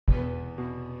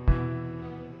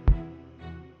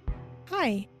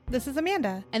Hi, this is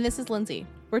Amanda. And this is Lindsay.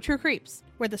 We're True Creeps.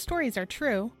 Where the stories are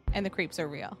true. And the creeps are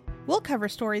real. We'll cover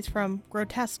stories from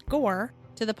grotesque gore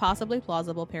to the possibly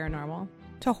plausible paranormal.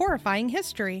 To horrifying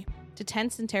history. To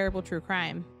tense and terrible true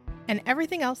crime. And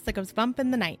everything else that goes bump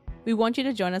in the night. We want you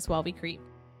to join us while we creep.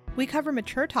 We cover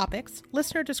mature topics.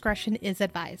 Listener discretion is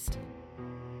advised.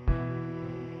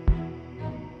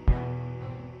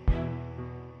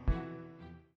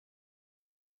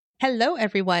 Hello,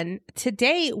 everyone.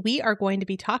 Today we are going to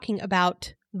be talking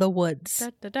about the woods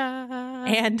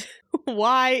and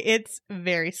why it's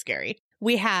very scary.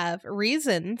 We have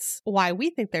reasons why we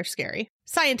think they're scary,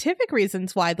 scientific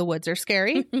reasons why the woods are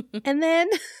scary, and then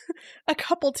a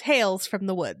couple tales from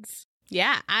the woods.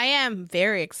 Yeah, I am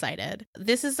very excited.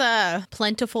 This is a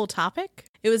plentiful topic.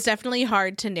 It was definitely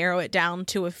hard to narrow it down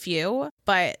to a few,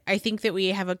 but I think that we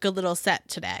have a good little set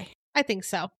today. I think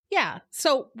so. Yeah.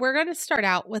 So we're going to start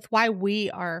out with why we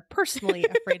are personally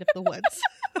afraid of the woods.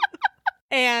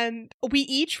 And we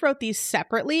each wrote these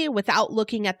separately without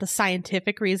looking at the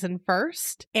scientific reason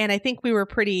first. And I think we were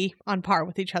pretty on par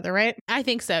with each other, right? I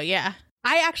think so, yeah.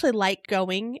 I actually like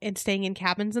going and staying in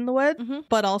cabins in the woods,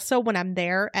 but also when I'm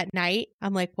there at night,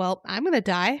 I'm like, well, I'm going to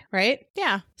die, right?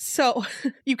 Yeah. So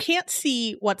you can't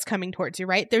see what's coming towards you,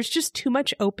 right? There's just too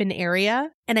much open area.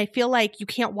 And I feel like you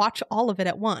can't watch all of it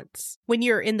at once. When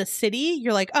you're in the city,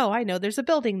 you're like, oh, I know there's a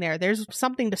building there. There's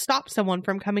something to stop someone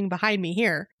from coming behind me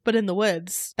here. But in the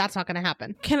woods, that's not going to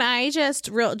happen. Can I just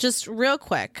real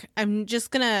quick, I'm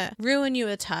just going to ruin you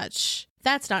a touch.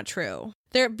 That's not true.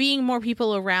 There being more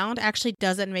people around actually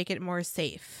doesn't make it more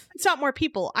safe. It's not more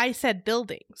people. I said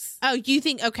buildings. Oh, you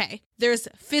think, okay, there's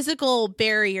physical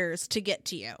barriers to get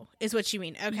to you, is what you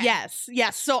mean. Okay.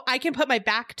 Yes. So I can put my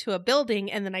back to a building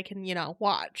and then I can,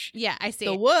 watch. Yeah, I see.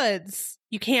 The woods,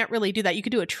 you can't really do that. You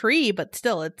could do a tree, but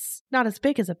still, it's not as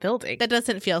big as a building. That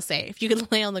doesn't feel safe. You can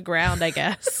lay on the ground, I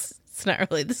guess. It's not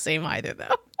really the same either,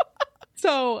 though.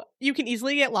 So you can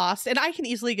easily get lost, and I can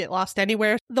easily get lost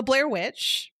anywhere. The Blair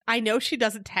Witch, I know she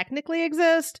doesn't technically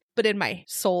exist, but in my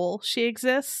soul, she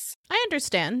exists. I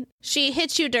understand. She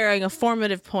hits you during a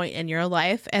formative point in your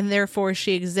life, and therefore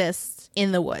she exists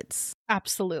in the woods.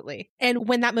 Absolutely. And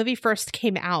when that movie first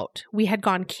came out, we had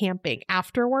gone camping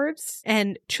afterwards,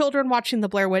 and children watching the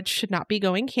Blair Witch should not be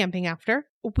going camping after.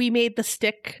 We made the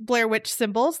stick Blair Witch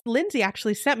symbols. Lindsay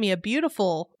actually sent me a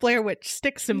beautiful Blair Witch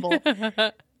stick symbol.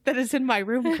 That is in my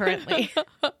room currently.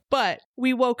 But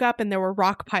we woke up and there were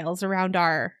rock piles around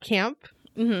our camp.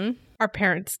 Our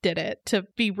parents did it to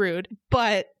be rude,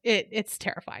 but it's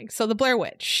terrifying. So the Blair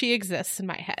Witch, she exists in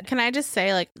my head. Can I just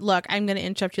say, look, I'm going to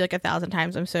interrupt you 1,000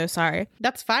 times. I'm so sorry.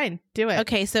 That's fine. Do it.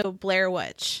 Okay, so Blair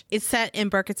Witch. It's set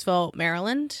in Burkittsville,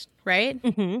 Maryland, right?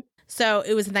 So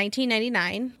it was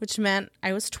 1999, which meant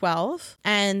I was 12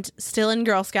 and still in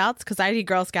Girl Scouts because I did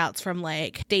Girl Scouts from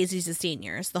daisies to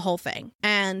seniors, the whole thing.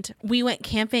 And we went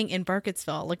camping in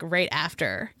Burkittsville right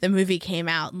after the movie came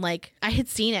out. And I had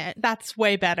seen it. That's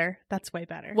way better.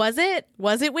 Was it?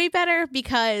 Was it way better?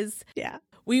 Because yeah.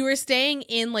 We were staying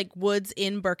in woods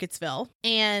in Burkittsville.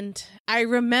 And I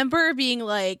remember being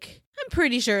I'm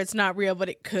pretty sure it's not real, but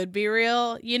it could be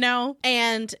real,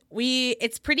 And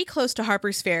it's pretty close to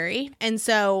Harper's Ferry. And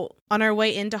so on our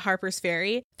way into Harper's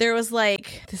Ferry, there was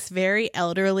this very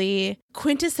elderly,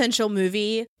 quintessential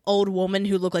movie old woman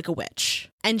who looked like a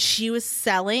witch. And she was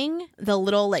selling the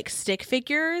little stick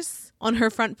figures on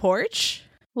her front porch.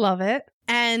 Love it.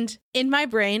 And in my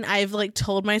brain, I've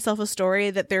told myself a story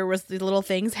that there was the little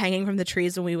things hanging from the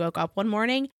trees when we woke up one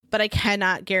morning. But I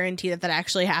cannot guarantee that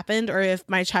actually happened or if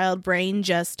my child brain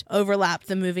just overlapped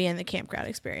the movie and the campground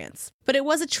experience. But it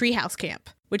was a treehouse camp,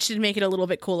 which did make it a little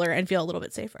bit cooler and feel a little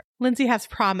bit safer. Lindsay has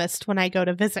promised when I go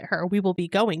to visit her, we will be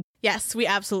going. Yes, we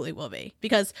absolutely will be.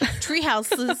 Because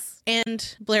treehouses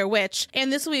and Blair Witch,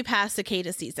 and this will be past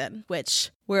cicada season,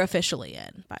 which we're officially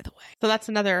in, by the way. So that's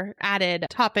another added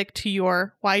topic to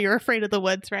why you're afraid of the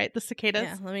woods, right? The cicadas.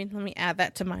 Yeah, let me add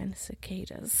that to mine,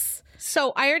 cicadas.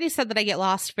 So I already said that I get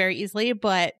lost very easily,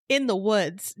 but in the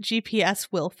woods, GPS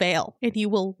will fail and you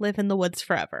will live in the woods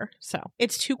forever. So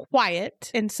it's too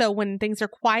quiet. And so when things are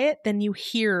quiet, then you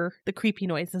hear the creepy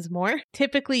noises more.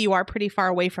 Typically, you are pretty far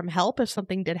away from help if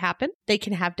something did happen. They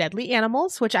can have deadly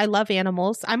animals, which I love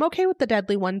animals. I'm okay with the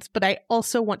deadly ones, but I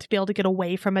also want to be able to get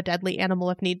away from a deadly animal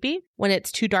if need be. When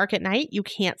it's too dark at night, you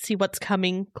can't see what's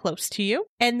coming close to you.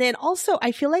 And then also,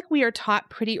 I feel like we are taught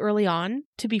pretty early on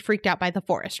to be freaked out by the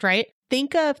forest, right?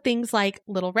 Think of things like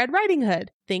Little Red Riding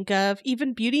Hood. Think of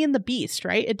even Beauty and the Beast,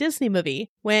 right? A Disney movie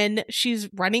when she's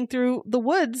running through the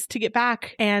woods to get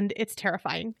back and it's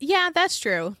terrifying. Yeah, that's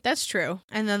true. That's true.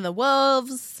 And then the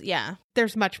wolves. Yeah.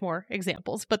 There's much more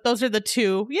examples, but those are the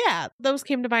two. Yeah, those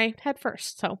came to my head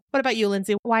first. So what about you,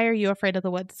 Lindsay? Why are you afraid of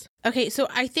the woods? Okay, so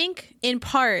I think in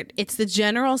part it's the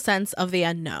general sense of the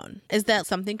unknown, is that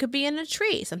something could be in a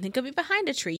tree, something could be behind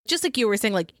a tree. Just like you were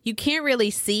saying, like you can't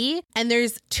really see and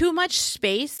there's too much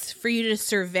space for you to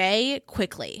survey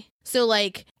quickly. So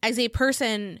like as a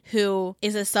person who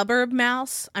is a suburb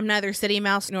mouse, I'm neither city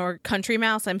mouse nor country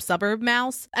mouse, I'm suburb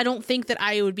mouse. I don't think that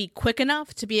I would be quick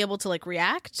enough to be able to like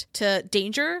react to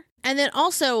danger. And then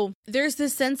also there's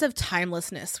this sense of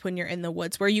timelessness when you're in the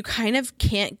woods where you kind of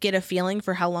can't get a feeling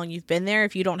for how long you've been there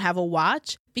if you don't have a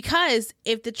watch. Because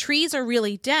if the trees are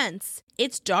really dense,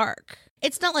 it's dark.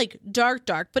 It's not like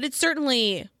dark, but it's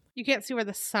certainly... You can't see where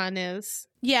the sun is.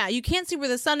 Yeah, you can't see where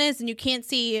the sun is and you can't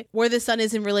see where the sun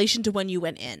is in relation to when you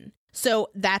went in. So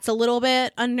that's a little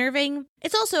bit unnerving.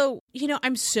 It's also, you know,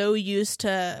 I'm so used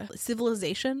to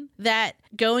civilization that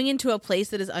going into a place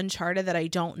that is uncharted that I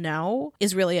don't know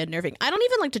is really unnerving. I don't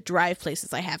even like to drive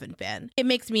places I haven't been. It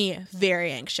makes me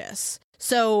very anxious.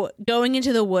 So going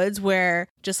into the woods where,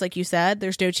 just like you said,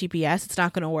 there's no GPS, it's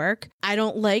not going to work. I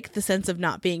don't like the sense of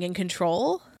not being in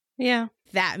control. Yeah.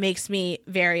 That makes me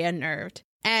very unnerved.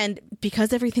 And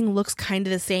because everything looks kind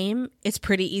of the same, it's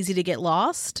pretty easy to get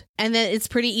lost. And then it's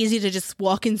pretty easy to just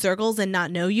walk in circles and not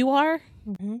know you are.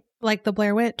 Mm-hmm. Like the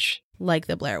Blair Witch. Like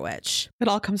the Blair Witch. It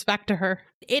all comes back to her.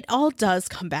 It all does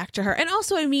come back to her. And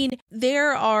also, I mean,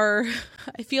 I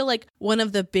feel like one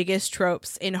of the biggest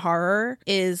tropes in horror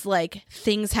is like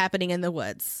things happening in the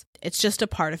woods. It's just a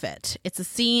part of it. It's a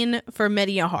scene for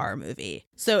many a horror movie.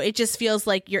 So it just feels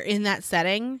like you're in that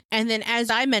setting. And then as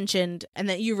I mentioned, and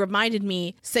that you reminded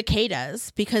me,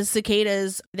 cicadas, because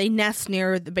cicadas, they nest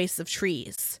near the base of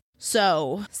trees.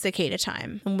 So, cicada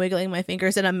time. I'm wiggling my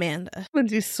fingers at Amanda.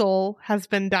 Lindsay's soul has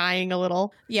been dying a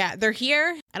little. Yeah, they're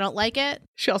here. I don't like it.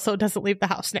 She also doesn't leave the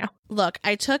house now. Look,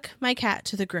 I took my cat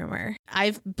to the groomer.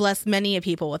 I've blessed many a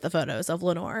people with the photos of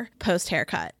Lenore post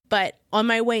haircut. But on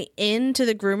my way into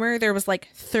the groomer, there was like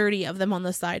 30 of them on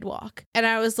the sidewalk. And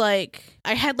I was like,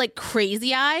 I had like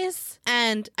crazy eyes.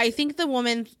 And I think the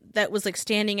woman that was like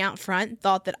standing out front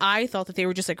thought that they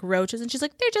were just like roaches. And she's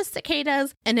like, they're just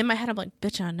cicadas. And in my head, I'm like,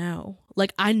 bitch, I know.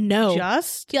 Like, I know.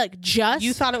 Just? Yeah, like, just?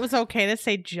 You thought it was okay to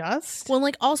say just? Well,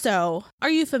 like, also, are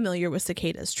you familiar with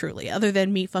cicadas, truly? Other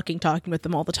than me fucking talking with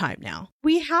them all the time now.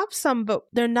 We have some, but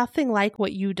they're nothing like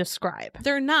what you describe.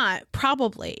 They're not,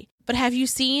 probably. But have you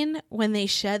seen when they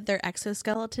shed their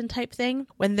exoskeleton type thing?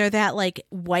 When they're that, like,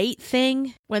 white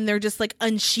thing? When they're just, like,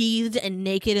 unsheathed and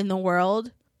naked in the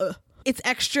world? Ugh. It's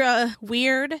extra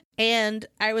weird. And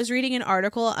I was reading an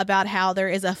article about how there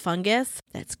is a fungus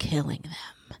that's killing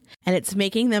them. And it's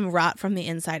making them rot from the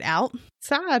inside out.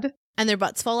 Sad. And their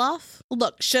butts fall off.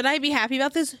 Look, should I be happy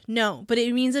about this? No, but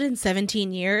it means that in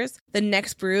 17 years, the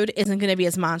next brood isn't going to be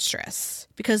as monstrous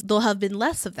because there'll have been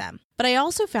less of them. But I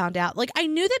also found out, like, I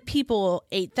knew that people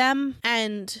ate them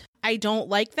and I don't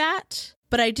like that,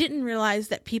 but I didn't realize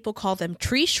that people call them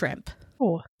tree shrimp.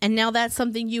 Oh. And now that's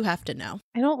something you have to know.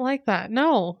 I don't like that.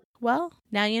 No. Well,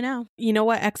 now you know. You know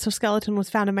what exoskeleton was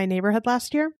found in my neighborhood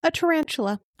last year? A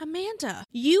tarantula. Amanda,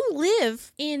 you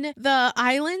live in the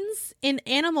islands in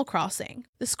Animal Crossing.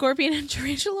 The scorpion and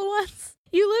tarantula ones.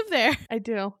 You live there. I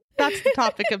do. That's the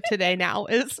topic of today now,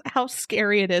 is how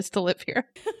scary it is to live here.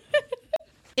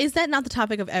 Is that not the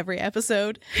topic of every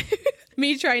episode?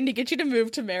 Me trying to get you to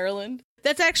move to Maryland?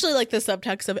 That's actually like the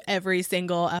subtext of every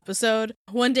single episode.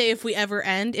 One day, if we ever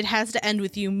end, it has to end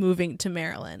with you moving to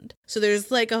Maryland. So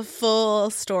there's like a full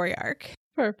story arc.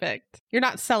 Perfect. You're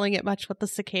not selling it much with the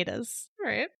cicadas. All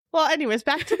right. Well, anyways,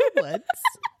 back to the woods.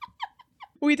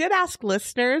 We did ask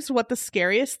listeners what the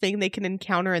scariest thing they can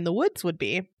encounter in the woods would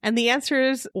be, and the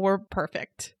answers were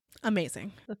perfect.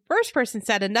 Amazing. The first person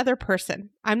said another person.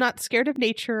 I'm not scared of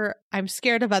nature. I'm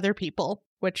scared of other people,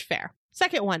 which fair.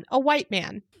 Second one, a white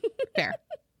man. Fair.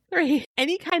 3,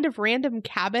 any kind of random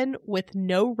cabin with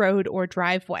no road or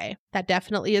driveway. That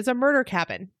definitely is a murder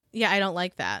cabin. Yeah, I don't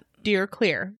like that. Deer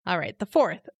clear. All right. The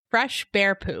 4th, fresh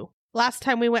bear poo. Last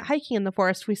time we went hiking in the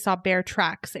forest, we saw bear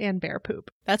tracks and bear poop.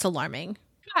 That's alarming.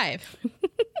 5,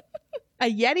 a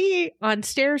Yeti on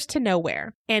stairs to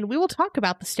nowhere. And we will talk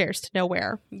about the stairs to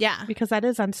nowhere. Yeah. Because that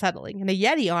is unsettling. And a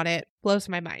Yeti on it blows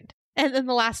my mind. And then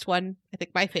the last one, I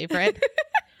think my favorite,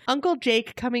 Uncle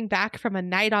Jake coming back from a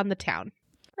night on the town.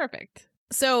 Perfect.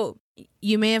 So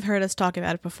you may have heard us talk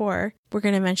about it before. We're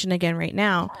going to mention again right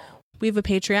now. We have a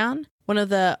Patreon. one of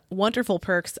the wonderful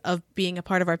perks of being a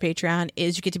part of our Patreon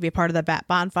is you get to be a part of the Bat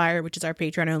Bonfire, which is our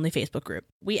Patreon-only Facebook group.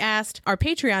 We asked our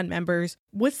Patreon members,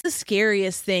 what's the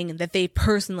scariest thing that they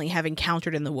personally have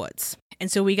encountered in the woods? And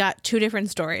so we got 2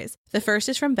 different stories. The first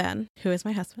is from Ben, who is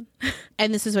my husband.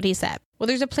 And this is what he said. Well,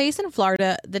 there's a place in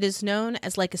Florida that is known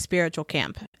as like a spiritual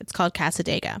camp. It's called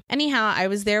Cassadaga. Anyhow, I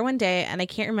was there one day and I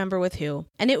can't remember with who.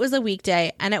 And it was a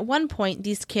weekday. And at one point,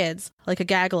 these kids, like a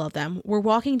gaggle of them, were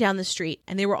walking down the street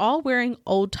and they were all wearing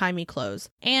old-timey clothes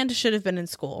and should have been in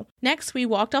school. Next, we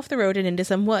walked off the road and into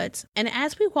some woods. And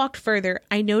as we walked further,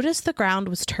 I noticed the ground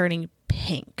was turning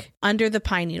pink under the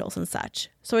pine needles and such.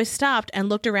 So I stopped and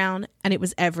looked around and it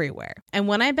was everywhere. And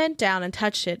when I bent down and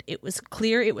touched it, it was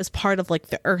clear it was part of like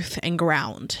the earth and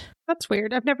ground. That's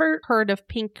weird. I've never heard of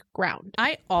pink ground.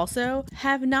 I also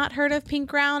have not heard of pink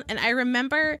ground. And I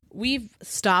remember we've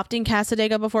stopped in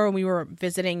Cassadaga before when we were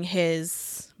visiting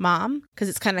his mom, because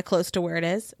it's kind of close to where it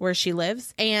is, where she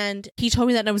lives. And he told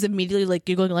me that and I was immediately like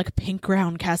Googling like pink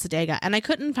ground Cassadaga. And I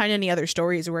couldn't find any other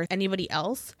stories where anybody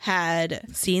else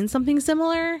had seen something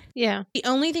similar. Yeah. The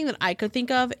only thing that I could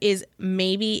think of is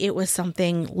maybe it was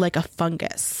something like a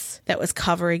fungus that was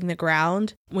covering the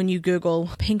ground. When you Google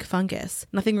pink fungus,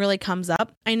 nothing really comes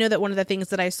up. I know that one of the things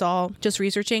that I saw just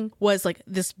researching was like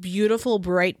this beautiful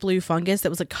bright blue fungus that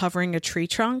was like covering a tree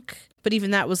trunk. But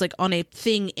even that was like on a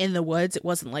thing in the woods. It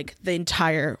wasn't like the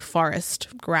entire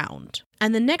forest ground.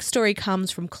 And the next story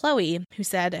comes from Chloe, who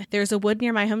said, there's a wood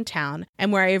near my hometown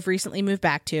and where I have recently moved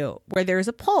back to, where there is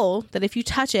a pole that if you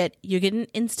touch it, you get an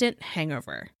instant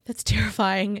hangover. That's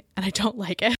terrifying and I don't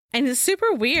like it. And it's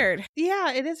super weird.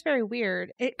 Yeah, it is very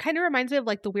weird. It kind of reminds me of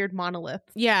like the weird monolith.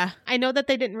 Yeah. I know that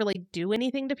they didn't really do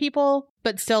anything to people,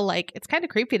 but still like it's kind of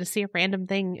creepy to see a random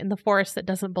thing in the forest that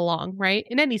doesn't belong, right?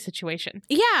 In any situation.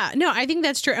 Yeah, no, I think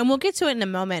that's true. And we'll get to it in a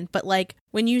moment. But like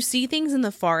when you see things in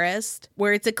the forest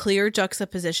where it's a clear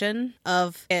juxtaposition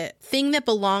of a thing that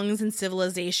belongs in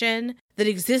civilization that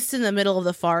exists in the middle of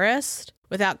the forest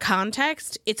without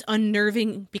context, it's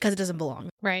unnerving because it doesn't belong.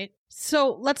 Right.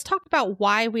 So let's talk about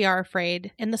why we are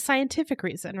afraid and the scientific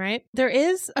reason, right? There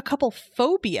is a couple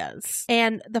phobias,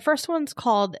 and the first one's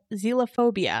called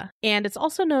xenophobia, and it's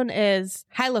also known as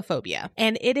hylophobia,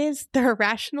 and it is the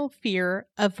irrational fear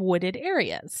of wooded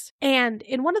areas. And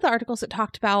in one of the articles, it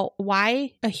talked about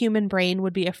why a human brain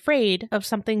would be afraid of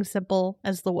something simple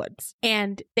as the woods.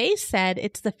 And they said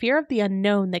it's the fear of the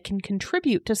unknown that can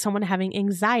contribute to someone having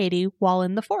anxiety while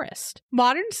in the forest.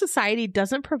 Modern society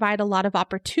doesn't provide a lot of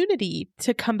opportunity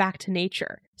to come back to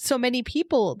nature. So many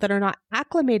people that are not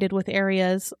acclimated with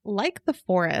areas like the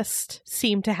forest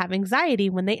seem to have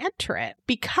anxiety when they enter it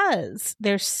because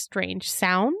there's strange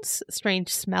sounds,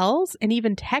 strange smells, and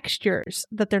even textures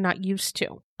that they're not used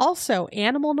to. Also,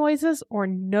 animal noises or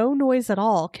no noise at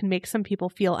all can make some people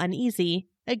feel uneasy,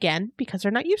 again, because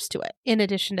they're not used to it. In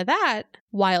addition to that,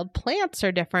 wild plants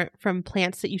are different from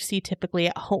plants that you see typically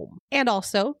at home. And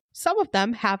also, some of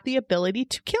them have the ability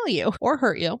to kill you or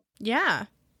hurt you. Yeah.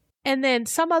 And then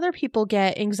some other people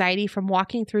get anxiety from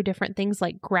walking through different things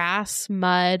like grass,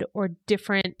 mud, or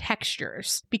different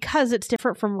textures because it's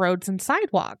different from roads and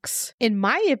sidewalks. In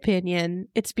my opinion,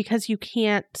 it's because you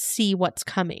can't see what's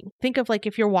coming. Think of like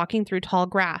if you're walking through tall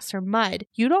grass or mud,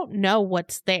 you don't know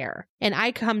what's there. And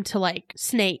I come to like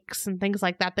snakes and things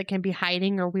like that can be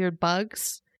hiding, or weird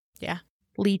bugs. Yeah.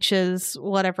 Leeches,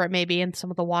 whatever it may be in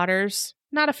some of the waters.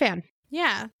 Not a fan.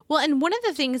 Yeah. Well, and one of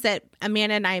the things that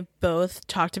Amanda and I both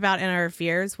talked about in our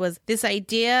fears was this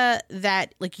idea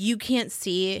that like you can't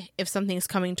see if something's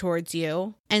coming towards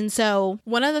you. And so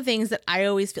one of the things that I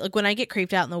always feel like when I get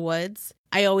creeped out in the woods,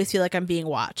 I always feel like I'm being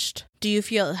watched. Do you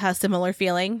feel a similar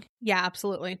feeling? Yeah,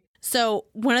 absolutely. So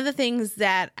one of the things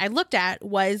that I looked at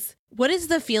was, what is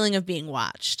the feeling of being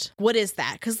watched? What is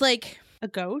that? Because like a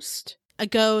ghost? A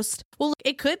ghost. Well,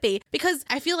 it could be, because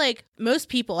I feel like most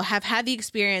people have had the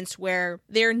experience where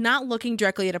they're not looking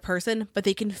directly at a person, but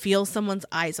they can feel someone's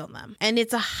eyes on them. And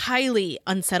it's a highly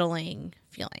unsettling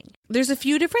feeling. There's a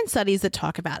few different studies that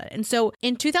talk about it. And so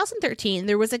in 2013,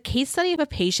 there was a case study of a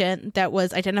patient that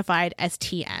was identified as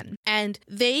TN. And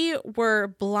they were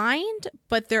blind,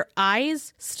 but their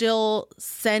eyes still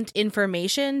sent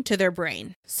information to their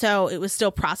brain. So it was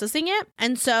still processing it.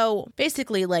 And so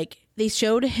basically, like, they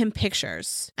showed him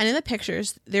pictures, and in the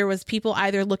pictures, there was people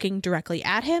either looking directly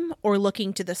at him or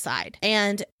looking to the side.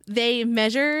 And they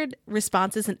measured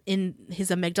responses in his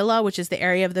amygdala, which is the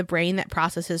area of the brain that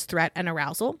processes threat and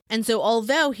arousal. And so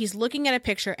although he's looking at a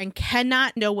picture and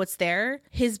cannot know what's there,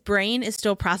 his brain is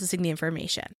still processing the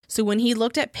information. So when he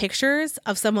looked at pictures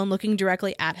of someone looking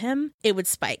directly at him, it would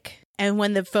spike. And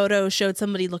when the photo showed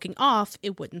somebody looking off,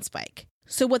 it wouldn't spike.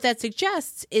 So what that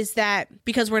suggests is that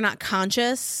because we're not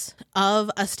conscious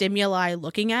of a stimuli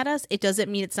looking at us, it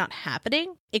doesn't mean it's not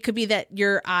happening. It could be that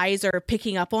your eyes are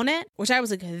picking up on it, which I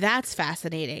was like, that's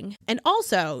fascinating. And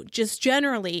also, just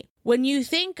generally, when you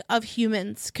think of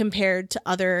humans compared to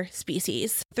other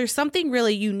species, there's something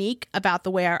really unique about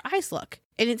the way our eyes look.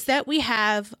 And it's that we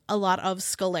have a lot of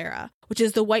sclera, which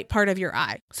is the white part of your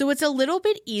eye. So it's a little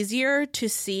bit easier to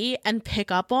see and pick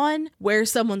up on where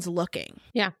someone's looking.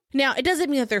 Yeah. Now, it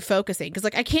doesn't mean that they're focusing, because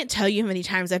like I can't tell you how many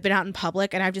times I've been out in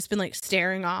public and I've just been like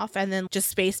staring off and then just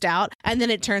spaced out. And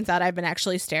then it turns out I've been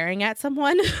actually staring at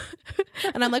someone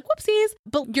and I'm like, whoopsies.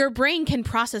 But your brain can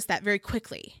process that very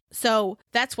quickly. So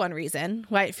that's one reason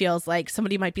why it feels like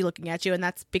somebody might be looking at you, and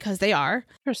that's because they are.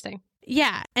 Interesting.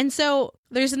 Yeah. And so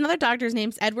there's another doctor, his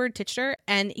name's Edward Titchener,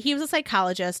 and he was a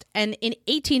psychologist. And in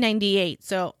 1898,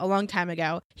 so a long time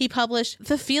ago, he published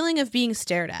The Feeling of Being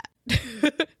Stared At.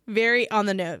 Very on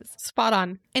the nose. Spot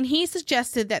on. And he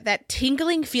suggested that that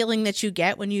tingling feeling that you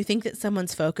get when you think that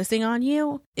someone's focusing on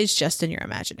you is just in your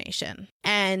imagination.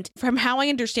 And from how I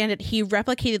understand it, he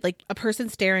replicated like a person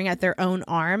staring at their own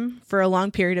arm for a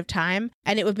long period of time,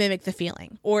 and it would mimic the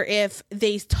feeling. Or if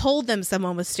they told them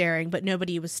someone was staring, but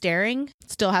nobody was staring,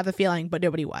 still have the feeling, but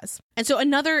nobody was. And so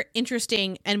another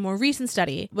interesting and more recent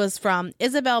study was from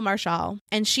Isabel Marshall,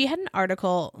 and she had an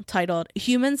article titled,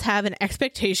 "Humans Have an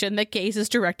Expectation That Gaze is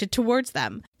Directed Towards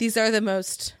Them." These are the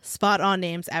most spot on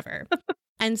names ever.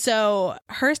 And so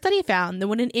her study found that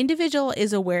when an individual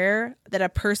is aware that a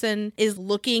person is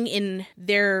looking in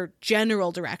their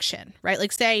general direction, right?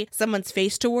 Like say someone's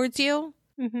face towards you.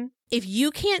 Mm-hmm. If you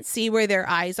can't see where their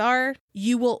eyes are,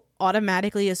 you will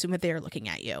automatically assume that they are looking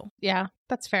at you. Yeah,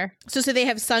 that's fair. So say they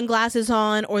have sunglasses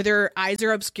on or their eyes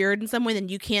are obscured in some way that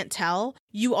you can't tell,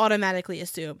 you automatically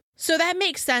assume. So that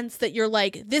makes sense that you're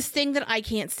like, this thing that I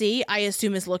can't see, I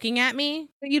assume is looking at me.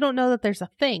 But you don't know that there's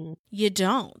a thing. You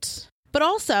don't. But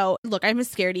also, look, I'm a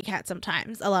scaredy cat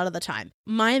sometimes, a lot of the time.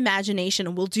 My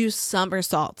imagination will do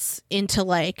somersaults into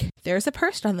like, there's a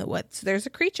person in the woods, there's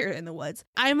a creature in the woods.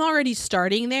 I'm already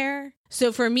starting there.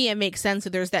 So for me, it makes sense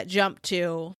that there's that jump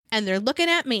to, and they're looking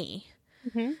at me.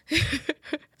 Mm-hmm.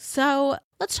 So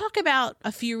let's talk about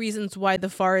a few reasons why the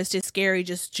forest is scary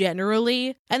just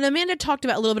generally. And Amanda talked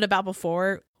about a little bit about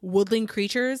before, woodland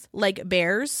creatures like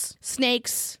bears,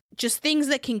 snakes, just things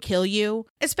that can kill you,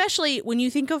 especially when you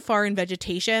think of foreign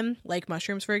vegetation, like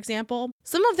mushrooms, for example.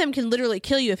 Some of them can literally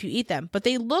kill you if you eat them, but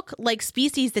they look like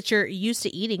species that you're used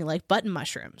to eating, like button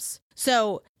mushrooms.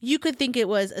 So you could think it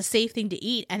was a safe thing to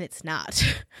eat, and it's not.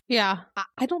 Yeah.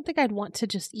 I don't think I'd want to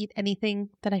just eat anything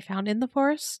that I found in the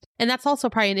forest. And that's also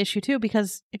probably an issue, too,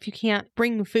 because if you can't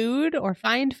bring food or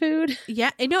find food.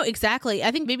 Yeah, I know, exactly. I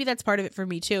think maybe that's part of it for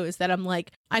me, too, is that I'm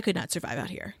like, I could not survive out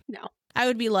here. No. I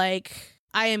would be like,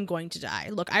 I am going to die.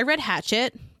 Look, I read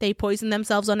Hatchet. They poisoned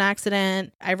themselves on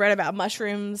accident. I read about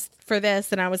mushrooms for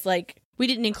this, and I was like, we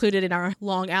didn't include it in our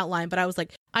long outline, but I was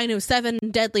like, I know 7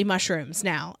 deadly mushrooms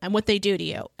now and what they do to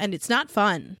you. And it's not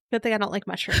fun. Good thing I don't like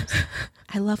mushrooms.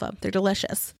 I love them. They're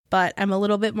delicious. But I'm a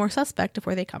little bit more suspect of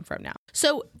where they come from now.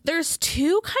 So there's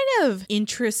 2 kind of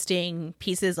interesting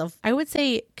pieces of, I would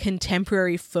say,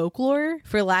 contemporary folklore,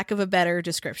 for lack of a better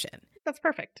description. That's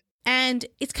perfect. And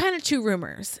it's kind of 2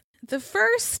 rumors. The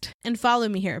first, and follow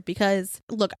me here, because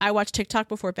look, I watch TikTok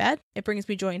before bed. It brings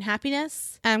me joy and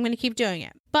happiness, and I'm going to keep doing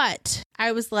it. But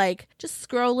I was like, just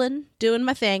scrolling, doing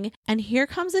my thing, and here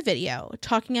comes a video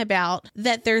talking about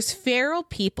that there's feral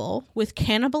people with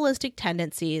cannibalistic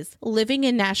tendencies living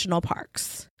in national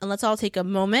parks. And let's all take a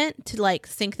moment to like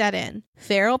sink that in.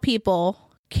 Feral people,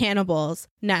 cannibals,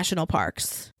 national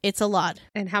parks. It's a lot.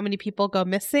 And how many people go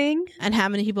missing? And how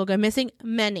many people go missing?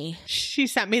 Many. She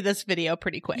sent me this video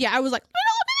pretty quick. Yeah, I was like, look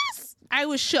at this. I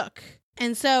was shook.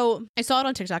 And so I saw it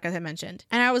on TikTok, as I mentioned.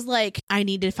 And I was like, I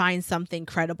need to find something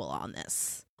credible on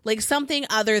this. Like something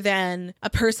other than a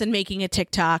person making a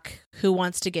TikTok who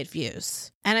wants to get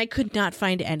views. And I could not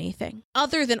find anything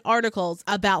other than articles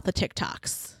about the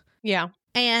TikToks. Yeah.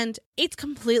 And it's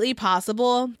completely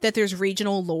possible that there's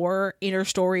regional lore, inner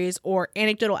stories, or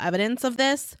anecdotal evidence of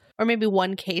this. Or maybe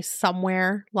one case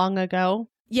somewhere long ago.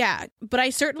 Yeah, but I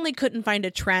certainly couldn't find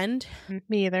a trend.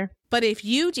 Me either. But if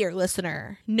you, dear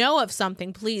listener, know of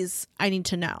something, please, I need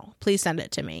to know. Please send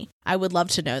it to me. I would love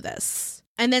to know this.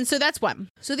 And then, so that's one.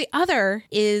 So the other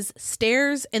is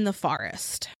stairs in the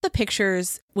forest. The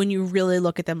pictures, when you really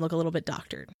look at them, look a little bit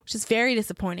doctored, which is very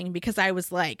disappointing because I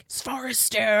was like, forest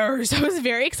stairs. I was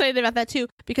very excited about that too,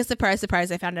 because surprise,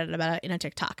 surprise, I found out about it in a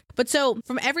TikTok. But so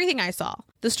from everything I saw,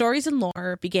 The stories and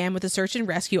lore began with the search and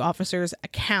rescue officers'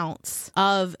 accounts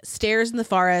of stairs in the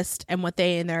forest and what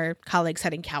they and their colleagues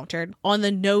had encountered on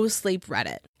the No Sleep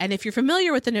Reddit. And if you're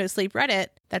familiar with the No Sleep Reddit,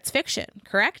 that's fiction,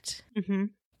 correct? Mm-hmm.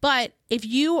 But if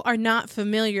you are not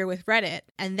familiar with Reddit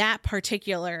and that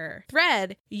particular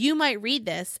thread, you might read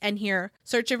this and hear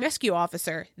search and rescue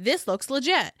officer. This looks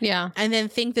legit. Yeah. And then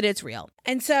think that it's real.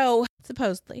 And so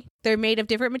supposedly they're made of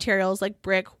different materials like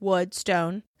brick, wood,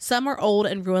 stone. Some are old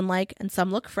and ruin-like and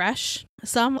some look fresh.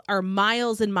 Some are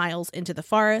miles and miles into the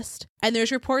forest. And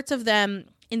there's reports of them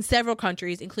in several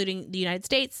countries, including the United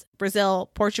States,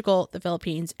 Brazil, Portugal, the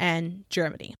Philippines, and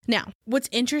Germany. Now, what's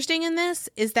interesting in this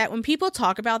is that when people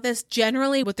talk about this,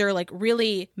 generally what they're like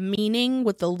really meaning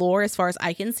with the lore, as far as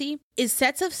I can see, is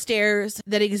sets of stairs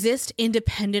that exist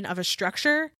independent of a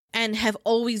structure and have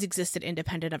always existed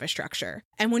independent of a structure.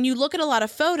 And when you look at a lot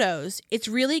of photos, it's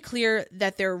really clear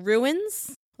that they're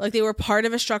ruins, like they were part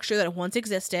of a structure that once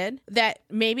existed, that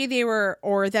maybe they were,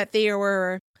 or that they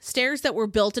were stairs that were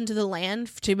built into the land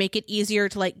to make it easier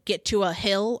to like get to a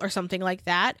hill or something like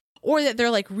that. Or that they're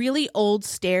like really old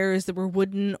stairs that were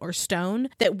wooden or stone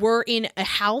that were in a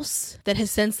house that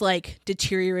has since like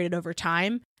deteriorated over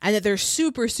time, and that they're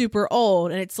super, super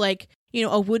old. And it's like, you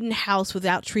know, a wooden house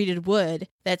without treated wood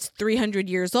that's 300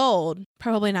 years old,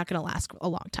 probably not going to last a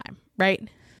long time, right?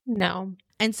 No.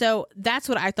 And so that's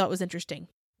what I thought was interesting.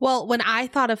 Well, when I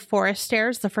thought of forest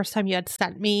stairs, the first time you had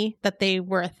sent me that they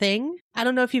were a thing, I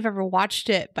don't know if you've ever watched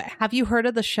it, but have you heard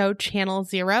of the show Channel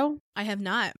Zero? I have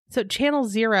not. So Channel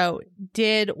Zero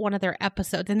did one of their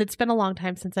episodes, and it's been a long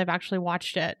time since I've actually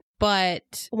watched it,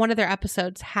 but one of their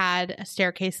episodes had a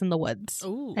staircase in the woods.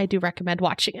 Ooh. I do recommend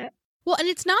watching it. Well, and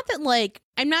it's not that like,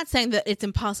 I'm not saying that it's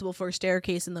impossible for a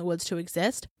staircase in the woods to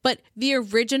exist, but the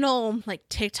original like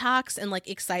TikToks and like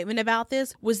excitement about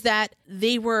this was that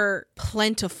they were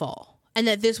plentiful and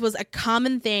that this was a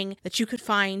common thing that you could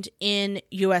find in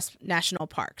U.S. national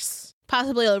parks.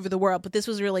 Possibly all over the world, but this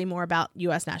was really more about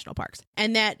U.S. national parks.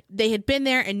 And that they had been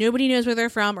there and nobody knows where they're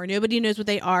from or nobody knows what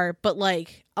they are, but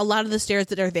like a lot of the stairs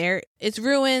that are there, it's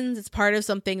ruins, it's part of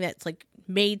something that's like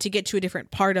made to get to a different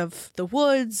part of the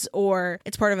woods, or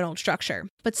it's part of an old structure.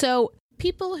 But so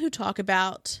people who talk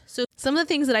about, so some of the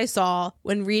things that I saw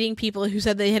when reading people who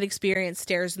said they had experienced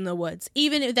stairs in the woods,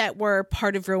 even if that were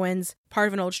part of ruins, part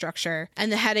of an old structure,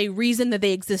 and that had a reason that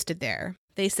they existed there.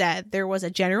 They said there was a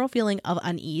general feeling of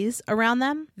unease around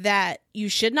them, that you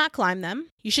should not climb them,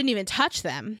 you shouldn't even touch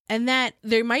them, and that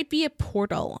there might be a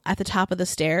portal at the top of the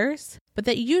stairs, but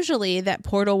that usually that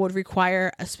portal would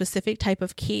require a specific type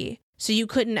of key. So you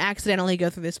couldn't accidentally go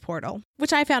through this portal,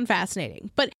 which I found fascinating.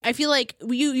 But I feel like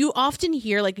you often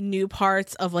hear like new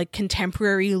parts of like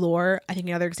contemporary lore. I think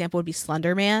another example would be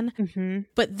Slender Man. Mm-hmm.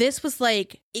 But this was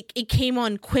like, it came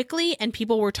on quickly and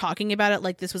people were talking about it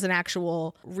like this was an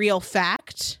actual real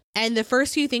fact. And the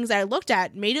first few things I looked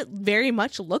at made it very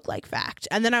much look like fact.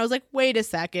 And then I was like, wait a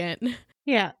second.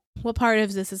 Yeah. What part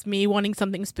of this is me wanting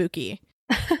something spooky?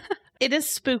 It is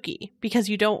spooky because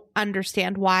you don't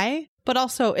understand why, but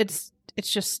also it's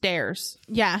just stairs.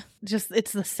 Yeah.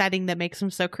 It's the setting that makes them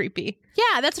so creepy.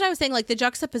 Yeah, that's what I was saying. Like the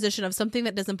juxtaposition of something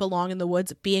that doesn't belong in the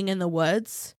woods being in the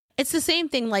woods. It's the same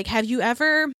thing. Like, have you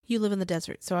live in the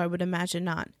desert, so I would imagine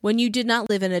not. When you did not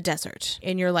live in a desert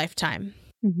in your lifetime,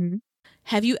 Mm-hmm.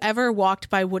 have you ever walked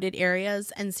by wooded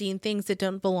areas and seen things that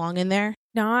don't belong in there?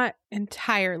 Not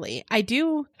entirely. I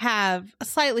do have a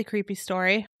slightly creepy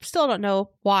story. Still don't know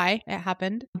why it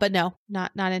happened, but no,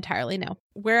 not entirely, no.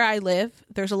 Where I live,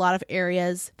 there's a lot of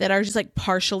areas that are just like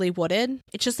partially wooded.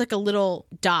 It's just like a little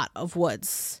dot of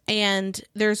woods. And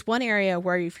there's one area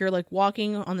where if you're like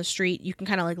walking on the street, you can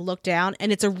kind of like look down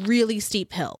and it's a really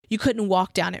steep hill. You couldn't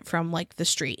walk down it from like the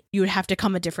street. You would have to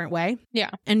come a different way. Yeah.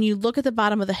 And you look at the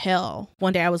bottom of the hill.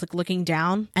 One day I was like looking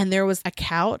down and there was a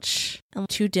couch and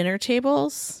 2 dinner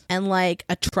tables and like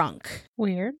a trunk.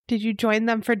 Weird. Did you join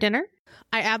them for dinner?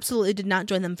 I absolutely did not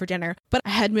join them for dinner, but I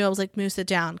had me, I was like, move, sit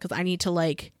down because I need to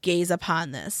like gaze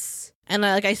upon this. And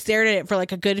I stared at it for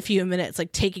like a good few minutes,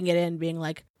 like taking it in, being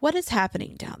like, what is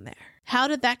happening down there? How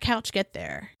did that couch get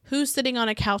there? Who's sitting on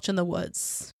a couch in the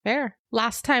woods? Fair.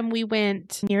 Last time we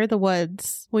went near the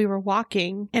woods, we were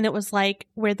walking and it was like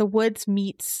where the woods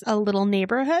meets a little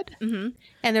neighborhood. Mm-hmm.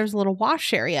 And there's a little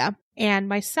wash area. And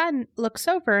my son looks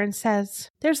over and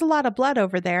says, there's a lot of blood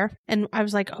over there. And I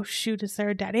was like, oh, shoot, is there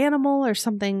a dead animal or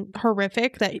something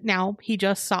horrific that now he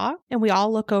just saw? And we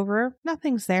all look over.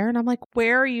 Nothing's there. And I'm like,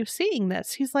 where are you seeing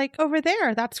this? He's like, over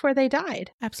there. That's where they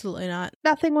died. Absolutely not.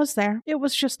 Nothing was there. It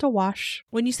was just a wash.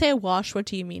 When you say a wash, what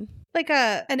do you mean? Like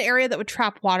an area that would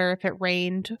trap water if it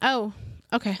rained. Oh,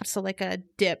 okay. So like a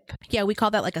dip. Yeah, we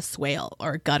call that like a swale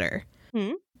or a gutter.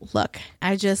 Hmm? Look,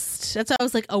 that's why I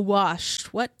was like, awash.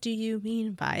 What do you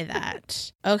mean by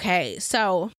that? Okay,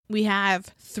 so we have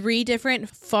 3 different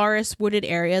forest wooded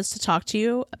areas to talk to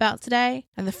you about today.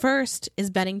 And the first is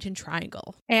Bennington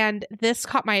Triangle. And this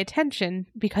caught my attention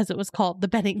because it was called the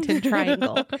Bennington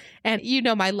Triangle. And you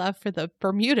know my love for the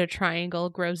Bermuda Triangle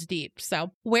grows deep.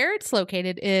 So where it's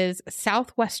located is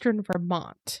southwestern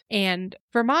Vermont. And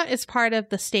Vermont is part of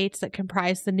the states that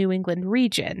comprise the New England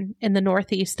region in the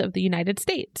northeast of the United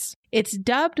States. It's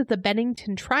dubbed the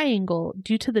Bennington Triangle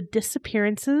due to the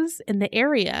disappearances in the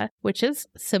area, which is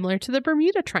similar to the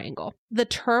Bermuda Triangle. The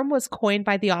term was coined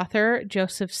by the author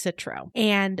Joseph Citro.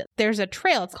 And there's a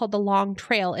trail, it's called the Long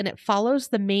Trail, and it follows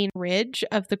the main ridge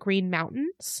of the Green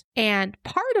Mountains. And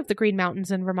part of the Green Mountains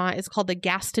in Vermont is called the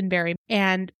Gastonbury.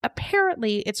 And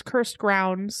apparently it's cursed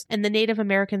grounds, and the Native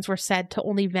Americans were said to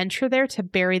only venture there to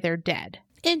bury their dead.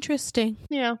 Interesting.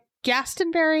 Yeah.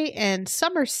 Gastonbury and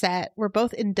Somerset were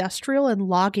both industrial and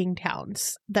logging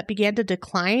towns that began to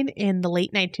decline in the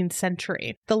late 19th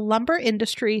century. The lumber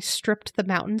industry stripped the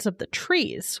mountains of the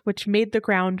trees, which made the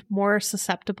ground more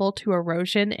susceptible to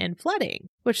erosion and flooding,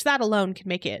 which that alone can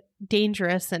make it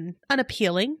dangerous and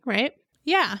unappealing, right?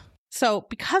 Yeah. So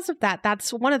because of that,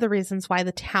 that's one of the reasons why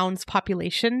the town's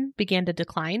population began to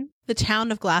decline. The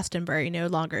town of Glastonbury no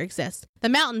longer exists. The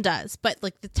mountain does, but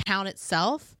like the town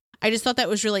itself, I just thought that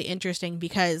was really interesting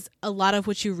because a lot of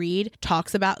what you read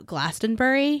talks about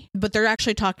Glastonbury, but they're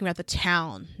actually talking about the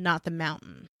town, not the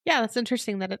mountain. Yeah, that's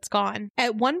interesting that it's gone.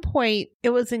 At one point, it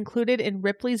was included in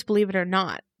Ripley's Believe It or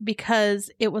Not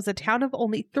because it was a town of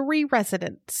only 3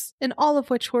 residents, and all of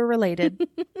which were related.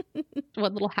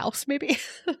 One little house, maybe?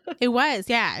 It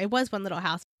was one little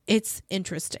house. It's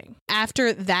interesting.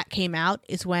 After that came out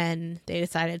is when they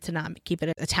decided to not keep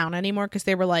it a town anymore because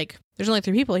they were like, there's only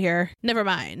 3 people here. Never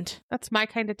mind. That's my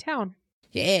kind of town.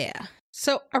 Yeah.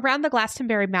 So around the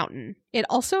Glastonbury Mountain, it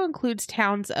also includes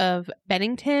towns of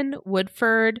Bennington,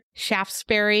 Woodford,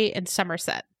 Shaftesbury, and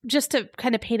Somerset. Just to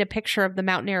kind of paint a picture of the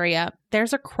mountain area,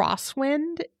 there's a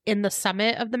crosswind in the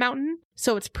summit of the mountain,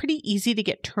 so it's pretty easy to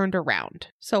get turned around.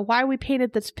 So why we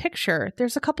painted this picture,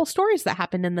 there's a couple stories that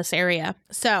happened in this area.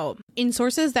 So in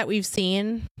sources that we've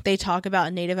seen, they talk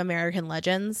about Native American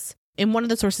legends. In one of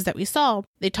the sources that we saw,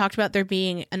 they talked about there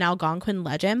being an Algonquin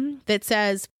legend that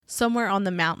says somewhere on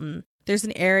the mountain, there's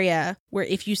an area where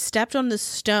if you stepped on the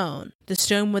stone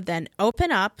would then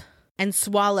open up and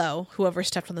swallow whoever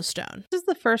stepped on the stone. This is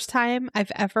the first time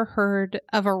I've ever heard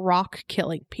of a rock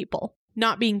killing people.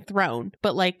 Not being thrown,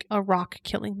 but like a rock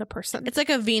killing the person. It's like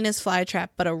a Venus flytrap,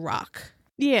 but a rock.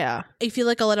 Yeah. I feel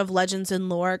like a lot of legends and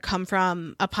lore come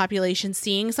from a population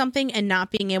seeing something and not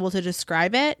being able to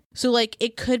describe it. So like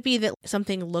it could be that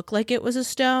something looked like it was a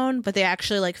stone, but they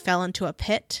actually like fell into a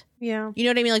pit. Yeah. You know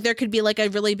what I mean? Like there could be like a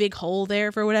really big hole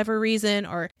there for whatever reason,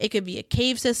 or it could be a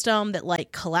cave system that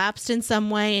like collapsed in some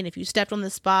way. And if you stepped on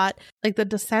the spot, like The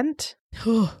Descent.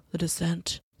 The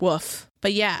Descent. Woof.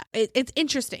 But yeah, it's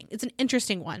interesting. It's an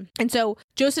interesting one. And so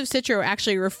Joseph Citro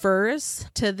actually refers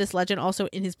to this legend also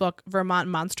in his book, Vermont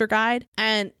Monster Guide.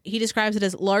 And he describes it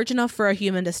as large enough for a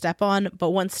human to step on, but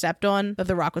once stepped on, that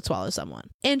the rock would swallow someone.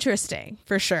 Interesting,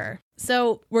 for sure.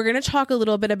 So we're going to talk a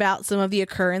little bit about some of the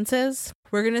occurrences.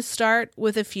 We're going to start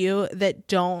with a few that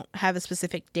don't have a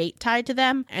specific date tied to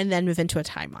them and then move into a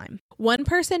timeline. One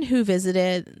person who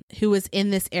visited, who was in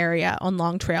this area on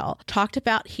Long Trail, talked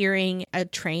about hearing a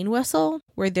train whistle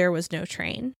where there was no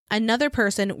train. Another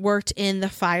person worked in the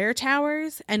fire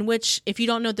towers, and which, if you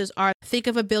don't know what those are, think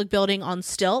of a big building on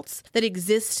stilts that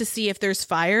exists to see if there's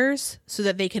fires so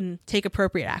that they can take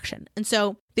appropriate action. And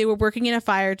so they were working in a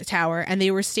fire tower and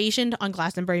they were stationed on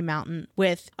Glastonbury Mountain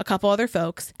with a couple other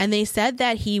folks. And they said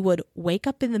that he would wake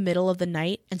up in the middle of the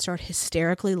night and start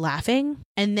hysterically laughing.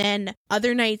 And then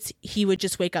other nights he would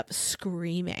just wake up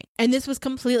screaming. And this was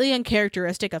completely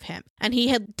uncharacteristic of him. And he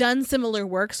had done similar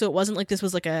work, so it wasn't like this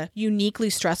was like a uniquely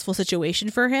stressful situation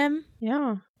for him.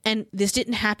 Yeah. And this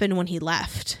didn't happen when he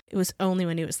left. It was only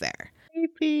when he was there.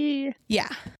 Creepy. Yeah.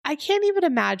 I can't even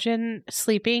imagine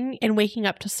sleeping and waking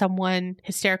up to someone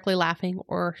hysterically laughing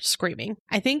or screaming.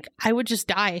 I think I would just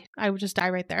die. I would just die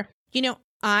right there. You know,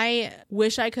 I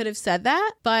wish I could have said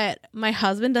that, but my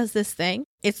husband does this thing.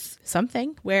 It's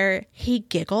something where he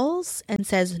giggles and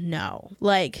says no.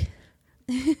 Like,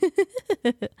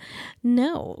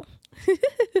 no.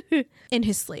 In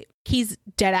his sleep. He's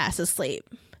dead ass asleep.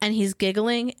 And he's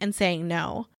giggling and saying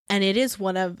no. And it is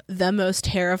one of the most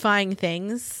terrifying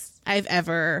things I've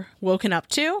ever woken up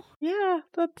to. Yeah,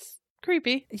 that's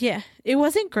creepy. Yeah, it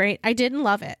wasn't great. I didn't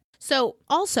love it. So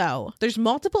also, there's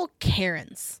multiple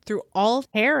Karens through all.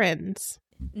 Karens.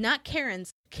 Not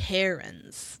Karens,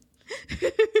 Karens.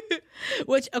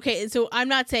 Which, okay, so I'm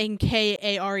not saying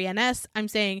Karens, I'm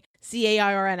saying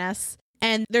Cairns.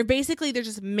 And they're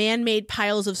just man-made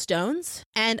piles of stones.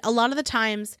 And a lot of the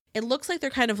times, it looks like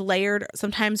they're kind of layered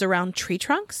sometimes around tree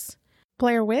trunks.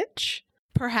 Blair Witch?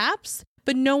 Perhaps.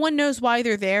 But no one knows why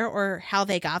they're there or how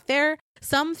they got there.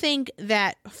 Some think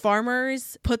that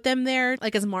farmers put them there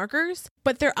like as markers,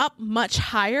 but they're up much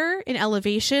higher in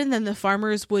elevation than the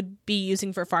farmers would be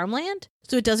using for farmland.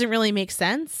 So it doesn't really make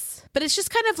sense. But it's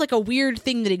just kind of like a weird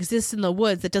thing that exists in the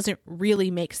woods that doesn't really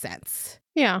make sense.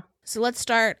 Yeah. So let's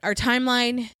start our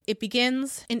timeline. It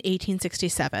begins in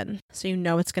 1867, so you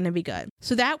know it's going to be good.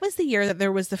 So that was the year that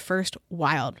there was the first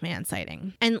wild man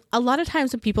sighting. And a lot of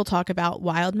times when people talk about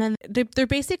wild men, they're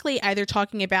basically either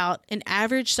talking about an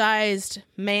average-sized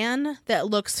man that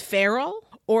looks feral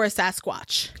or a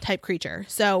Sasquatch type creature.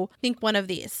 So think one of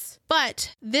these.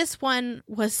 But this one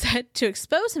was set to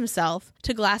expose himself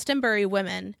to Glastonbury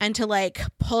women and to like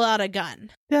pull out a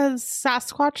gun. Does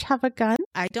Sasquatch have a gun?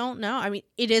 I don't know. I mean,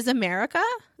 it is America.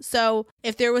 So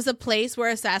if there was a place where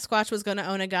a Sasquatch was going to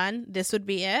own a gun, this would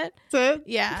be it. That's it?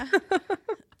 Yeah.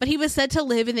 But he was said to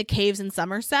live in the caves in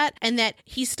Somerset and that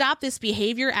he stopped this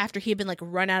behavior after he had been like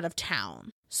run out of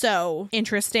town. So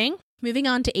interesting. Moving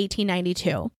on to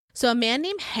 1892. So a man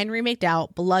named Henry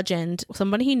McDowell bludgeoned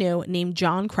somebody he knew named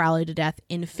John Crowley to death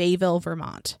in Fayetteville,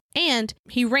 Vermont. And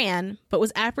he ran, but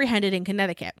was apprehended in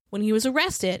Connecticut. When he was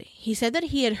arrested, he said that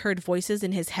he had heard voices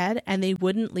in his head and they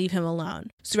wouldn't leave him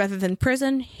alone. So rather than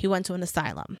prison, he went to an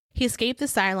asylum. He escaped the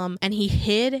asylum and he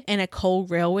hid in a coal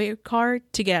railway car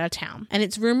to get out of town. And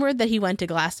it's rumored that he went to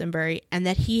Glastonbury and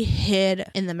that he hid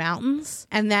in the mountains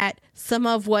and that some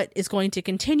of what is going to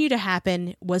continue to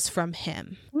happen was from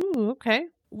him. Ooh, okay.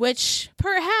 Which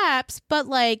perhaps, but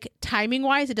like timing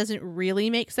wise, it doesn't really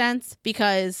make sense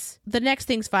because the next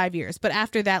thing's 5 years. But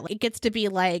after that, it gets to be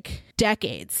like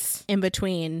decades in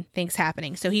between things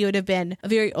happening. So he would have been a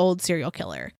very old serial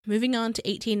killer. Moving on to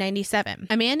 1897.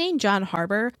 A man named John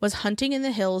Harbour was hunting in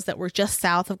the hills that were just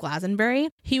south of Glastonbury.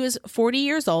 He was 40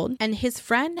 years old and his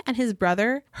friend and his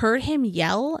brother heard him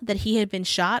yell that he had been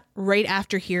shot right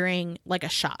after hearing like a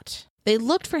shot. They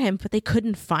looked for him, but they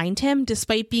couldn't find him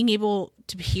despite being able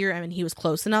to hear him and he was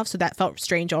close enough. So that felt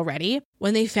strange already.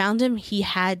 When they found him, he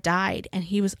had died and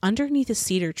he was underneath a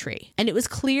cedar tree. And it was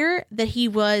clear that he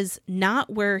was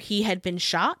not where he had been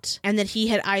shot and that he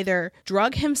had either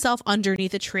drug himself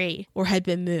underneath a tree or had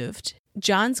been moved.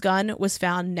 John's gun was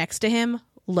found next to him,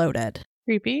 loaded.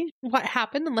 Creepy. What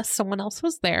happened unless someone else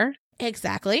was there?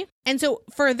 Exactly. And so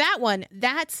for that one,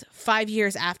 that's 5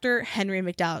 years after Henry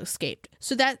McDowell escaped.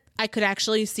 So that I could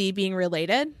actually see being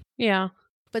related. Yeah.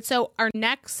 But so our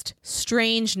next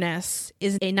strangeness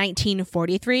is in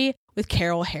 1943 with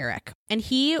Carol Herrick. And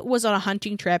he was on a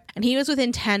hunting trip and he was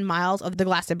within 10 miles of the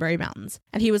Glastonbury Mountains.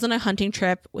 And he was on a hunting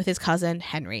trip with his cousin,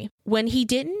 Henry. When he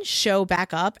didn't show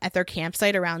back up at their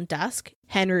campsite around dusk,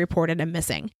 Henry reported him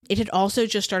missing. It had also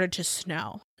just started to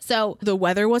snow. So the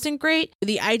weather wasn't great.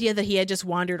 The idea that he had just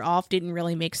wandered off didn't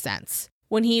really make sense.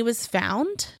 When he was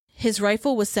found, his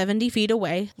rifle was 70 feet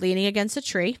away, leaning against a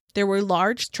tree. There were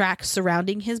large tracks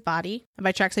surrounding his body. And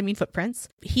by tracks, I mean footprints.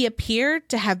 He appeared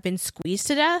to have been squeezed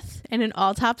to death, and an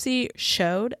autopsy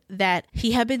showed that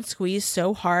he had been squeezed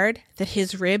so hard that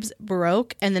his ribs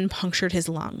broke and then punctured his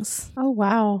lungs. Oh,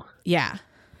 wow. Yeah.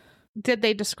 Did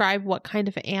they describe what kind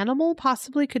of animal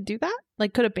possibly could do that?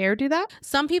 Like, could a bear do that?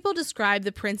 Some people describe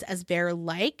the prints as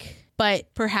bear-like,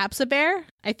 but perhaps a bear.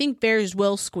 I think bears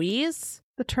will squeeze.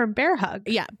 The term bear hug.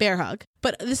 Yeah, bear hug.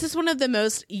 But this is one of the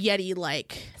most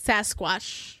Yeti-like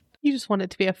Sasquatch. You just want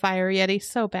it to be a fire Yeti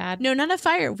so bad. No, not a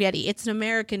fire Yeti. It's an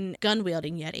American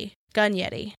gun-wielding Yeti. Gun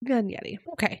Yeti. Gun Yeti.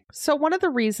 Okay. So one of the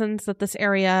reasons that this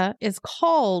area is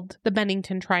called the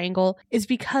Bennington Triangle is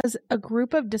because a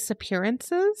group of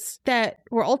disappearances that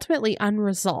were ultimately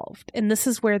unresolved. And this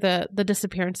is where the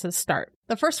disappearances start.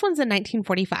 The first one's in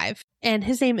 1945, and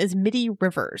his name is Mitty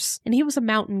Rivers, and he was a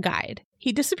mountain guide.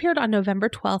 He disappeared on November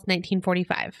 12th,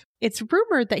 1945. It's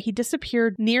rumored that he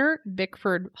disappeared near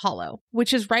Bickford Hollow,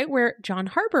 which is right where John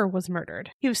Harbour was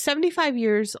murdered. He was 75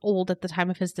 years old at the time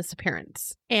of his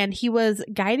disappearance, and he was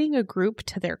guiding a group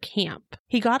to their camp.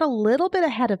 He got a little bit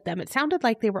ahead of them. It sounded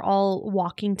like they were all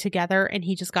walking together, and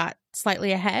he just got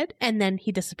slightly ahead, and then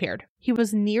he disappeared. He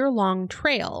was near Long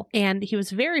Trail, and he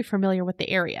was very familiar with the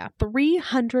area.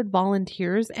 300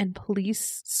 volunteers and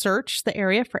police searched the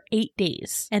area for 8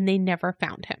 days, and they never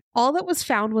found him. All that was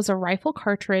found was a rifle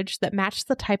cartridge that matched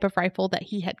the type of rifle that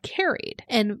he had carried.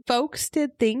 And folks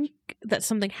did think that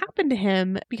something happened to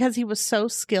him because he was so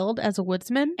skilled as a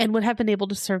woodsman and would have been able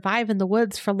to survive in the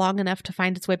woods for long enough to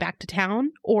find his way back to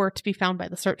town or to be found by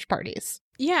the search parties.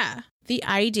 Yeah. The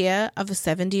idea of a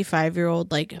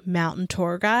 75-year-old like mountain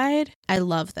tour guide, I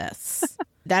love this.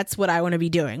 That's what I want to be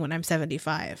doing when I'm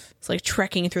 75. It's like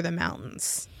trekking through the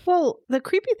mountains. Well, the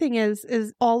creepy thing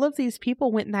is all of these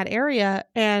people went in that area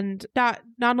and not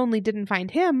only didn't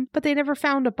find him, but they never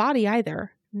found a body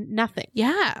either. Nothing.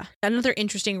 Yeah. Another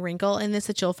interesting wrinkle in this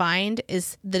that you'll find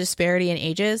is the disparity in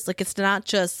ages. Like, it's not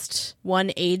just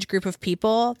one age group of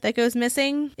people that goes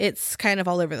missing. It's kind of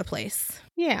all over the place.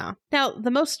 Yeah. Now, the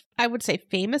most, I would say,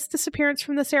 famous disappearance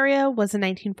from this area was in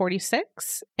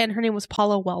 1946, and her name was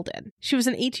Paula Weldon. She was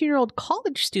an 18-year-old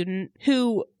college student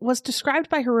who was described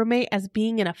by her roommate as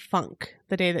being in a funk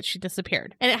the day that she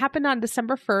disappeared. And it happened on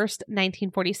December 1st,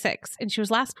 1946, and she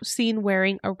was last seen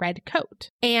wearing a red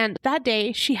coat. And that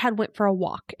day, she had went for a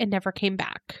walk and never came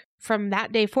back. From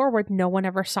that day forward, no one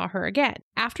ever saw her again.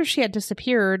 After she had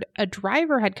disappeared, a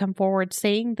driver had come forward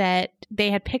saying that they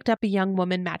had picked up a young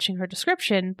woman matching her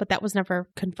description, but that was never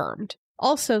confirmed.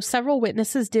 Also, several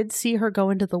witnesses did see her go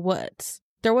into the woods.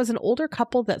 There was an older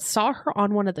couple that saw her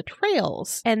on one of the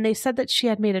trails, and they said that she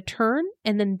had made a turn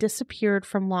and then disappeared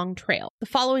from Long Trail. The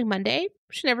following Monday,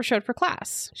 she never showed for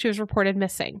class. She was reported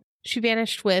missing. She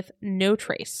vanished with no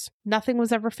trace. Nothing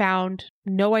was ever found.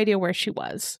 No idea where she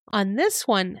was. On this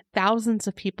one, thousands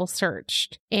of people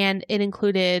searched, and it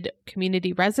included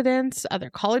community residents, other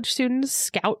college students,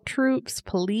 scout troops,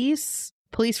 police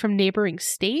from neighboring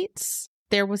states.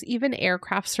 There was even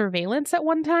aircraft surveillance at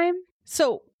one time.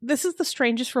 So this is the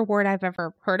strangest reward I've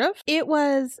ever heard of. It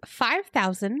was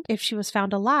 $5,000 if she was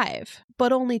found alive,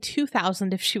 but only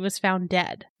 $2,000 if she was found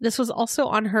dead. This was also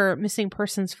on her missing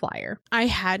persons flyer. I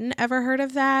hadn't ever heard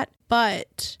of that,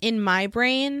 but in my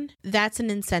brain, that's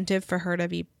an incentive for her to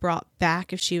be brought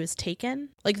back if she was taken.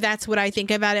 Like, that's what I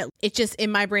think about it. It's just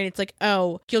in my brain, it's like,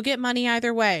 oh, you'll get money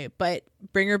either way, but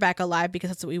bring her back alive because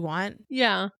that's what we want.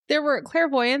 Yeah. There were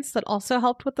clairvoyants that also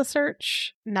helped with the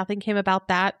search. Nothing came about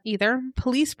that either.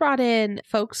 Police brought in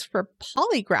folks for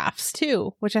polygraphs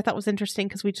too, which I thought was interesting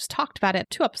because we just talked about it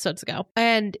 2 episodes ago.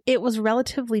 And it was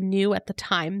relatively new at the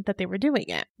time that they were doing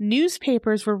it.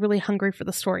 Newspapers were really hungry for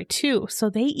the story too, so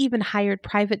they even hired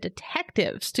private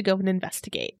detectives to go and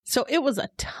investigate. So it was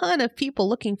a ton of people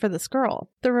looking for this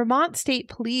girl. The Vermont State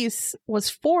Police was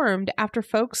formed after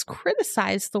folks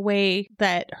criticized the way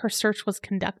that her search was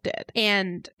conducted.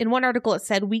 And in one article, it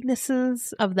said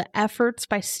weaknesses of the efforts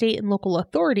by state and local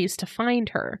authorities to find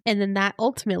her. And then that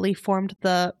ultimately formed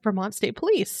the Vermont State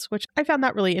Police, which I found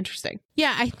that really interesting.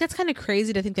 Yeah, I think that's kind of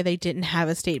crazy to think that they didn't have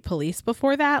a state police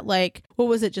before that. Like, what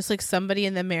was it? Just like somebody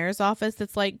in the mayor's office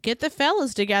that's like, get the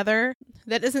fellas together.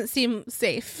 That doesn't seem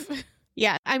safe.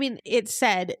 Yeah, I mean, it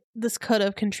said this could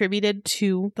have contributed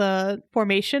to the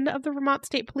formation of the Vermont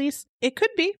State Police. It could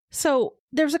be. So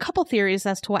there's a couple theories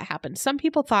as to what happened. Some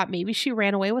people thought maybe she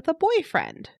ran away with a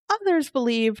boyfriend. Others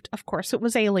believed, of course, it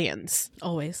was aliens.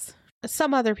 Always.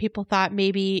 Some other people thought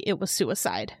maybe it was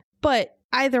suicide. But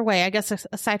either way, I guess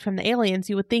aside from the aliens,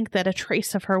 you would think that a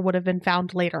trace of her would have been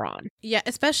found later on. Yeah,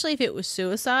 especially if it was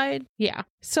suicide. Yeah.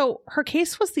 So her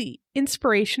case was the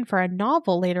inspiration for a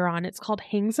novel later on. It's called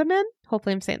Hangsamen.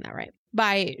 Hopefully I'm saying that right.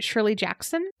 By Shirley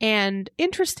Jackson. And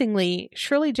interestingly,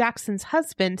 Shirley Jackson's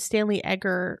husband, Stanley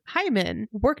Edgar Hyman,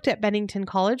 worked at Bennington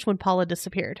College when Paula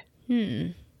disappeared.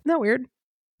 Isn't that weird?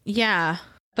 Yeah.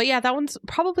 But yeah, that one's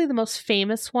probably the most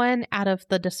famous one out of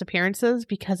the disappearances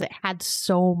because it had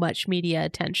so much media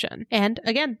attention. And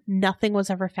again, nothing was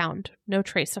ever found. No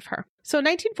trace of her. So in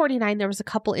 1949, there was a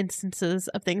couple instances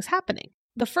of things happening.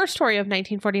 The first story of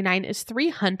 1949 is 3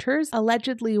 hunters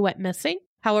allegedly went missing.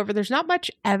 However, there's not much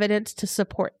evidence to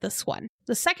support this one.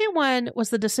 The second one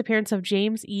was the disappearance of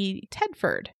James E.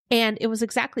 Tedford, and it was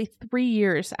exactly 3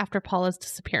 years after Paula's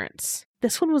disappearance.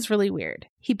 This one was really weird.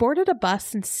 He boarded a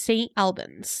bus in St.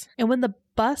 Albans, and when the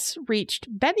bus reached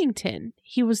Bennington,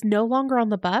 he was no longer on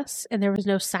the bus and there was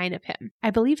no sign of him. I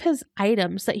believe his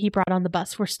items that he brought on the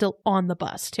bus were still on the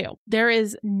bus too. There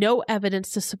is no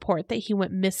evidence to support that he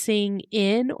went missing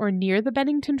in or near the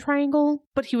Bennington Triangle,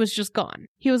 but he was just gone.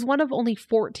 He was one of only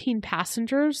 14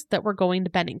 passengers that were going to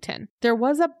Bennington. There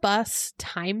was a bus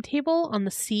timetable on the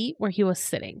seat where he was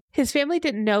sitting. His family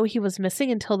didn't know he was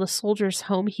missing until the soldiers'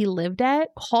 home he lived at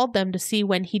called them to see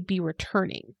when he'd be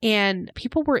returning. And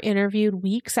people were interviewed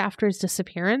weeks after his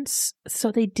disappearance,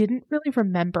 so they didn't really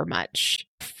remember much.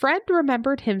 A friend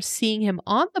remembered him seeing him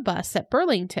on the bus at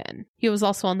Burlington. He was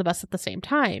also on the bus at the same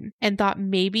time and thought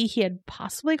maybe he had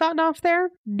possibly gotten off there.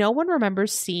 No one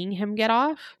remembers seeing him get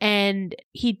off, and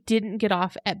he didn't get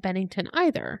off at Bennington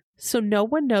either. So no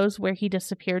one knows where he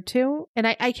disappeared to. And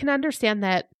I can understand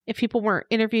that if people weren't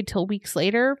interviewed till weeks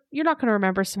later, you're not going to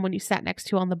remember someone you sat next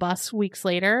to on the bus weeks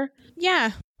later.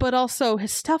 Yeah. But also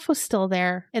his stuff was still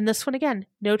there. And this one again,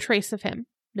 no trace of him.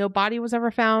 No body was ever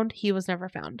found. He was never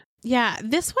found. Yeah.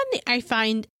 This one I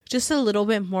find just a little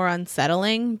bit more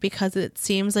unsettling because it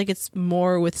seems like it's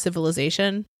more with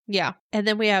civilization. Yeah. And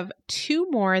then we have two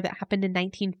more that happened in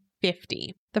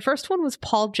 1950. The first one was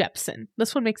Paul Jepson.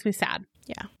 This one makes me sad.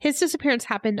 Yeah. His disappearance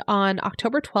happened on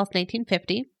October 12th,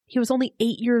 1950. He was only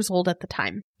 8 years old at the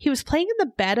time. He was playing in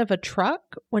the bed of a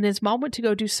truck when his mom went to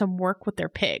go do some work with their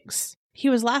pigs. He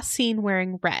was last seen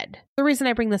wearing red. The reason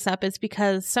I bring this up is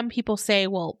because some people say,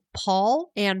 well,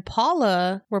 Paul and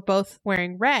Paula were both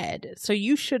wearing red, so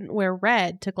you shouldn't wear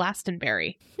red to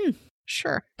Glastonbury.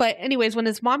 Sure. But anyways, when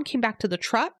his mom came back to the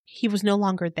truck, he was no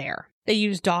longer there. They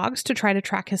used dogs to try to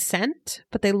track his scent,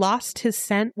 but they lost his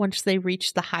scent once they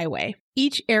reached the highway.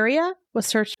 Each area was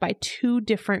searched by 2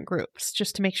 different groups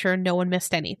just to make sure no one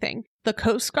missed anything. The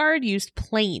Coast Guard used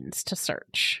planes to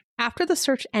search. After the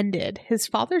search ended, his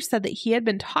father said that he had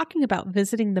been talking about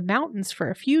visiting the mountains for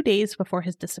a few days before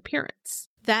his disappearance.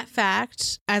 That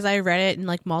fact, as I read it in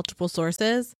like multiple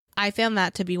sources, I found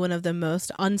that to be one of the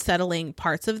most unsettling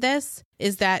parts of this,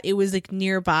 is that it was like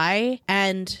nearby,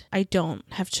 and I don't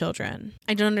have children.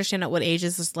 I don't understand at what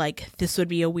ages is like this would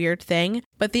be a weird thing,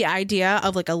 but the idea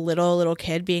of like a little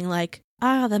kid being like,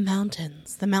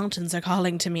 the mountains are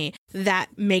calling to me, that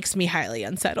makes me highly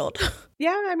unsettled.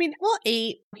 Yeah, I mean, well,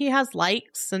 8, he has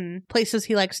likes and places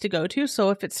he likes to go to. So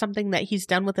if it's something that he's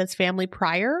done with his family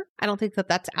prior, I don't think that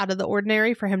that's out of the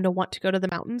ordinary for him to want to go to the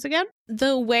mountains again.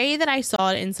 The way that I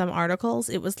saw it in some articles,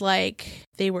 it was like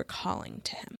they were calling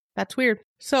to him. That's weird.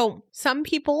 So some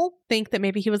people think that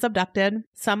maybe he was abducted.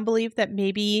 Some believe that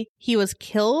maybe he was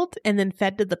killed and then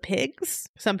fed to the pigs.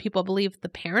 Some people believe the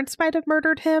parents might have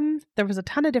murdered him. There was a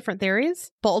ton of different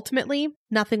theories, but ultimately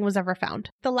nothing was ever found.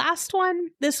 The last one,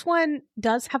 this one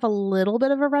does have a little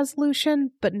bit of a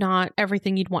resolution, but not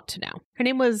everything you'd want to know. Her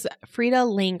name was Frida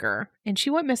Langer, and she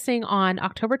went missing on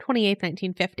October 28,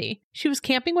 1950. She was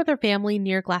camping with her family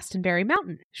near Glastonbury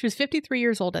Mountain. She was 53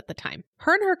 years old at the time.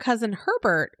 Her and her cousin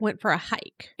Herbert went for a hike.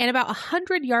 And about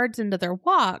 100 yards into their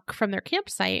walk from their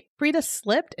campsite, Frida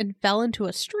slipped and fell into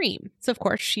a stream. So, of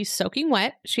course, she's soaking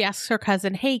wet. She asks her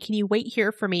cousin, hey, can you wait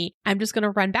here for me? I'm just going to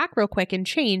run back real quick and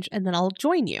change, and then I'll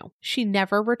join you. She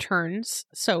never returns,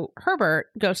 so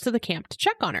Herbert goes to the camp to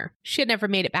check on her. She had never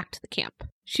made it back to the camp.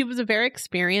 She was a very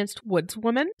experienced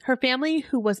woodswoman. Her family,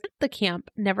 who was at the camp,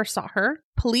 never saw her.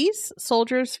 Police,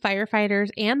 soldiers, firefighters,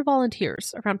 and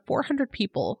volunteers, around 400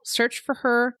 people, searched for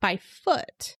her by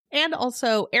foot and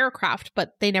also aircraft,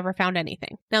 but they never found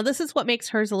anything. Now, this is what makes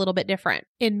hers a little bit different.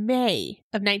 In May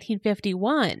of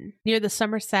 1951, near the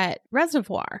Somerset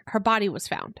Reservoir, her body was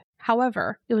found.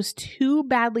 However, it was too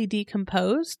badly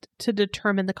decomposed to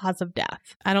determine the cause of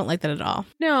death. I don't like that at all.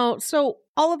 No, so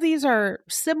all of these are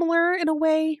similar in a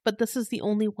way, but this is the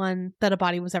only one that a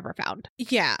body was ever found.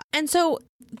 Yeah. And so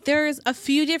there's a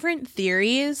few different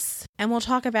theories, and we'll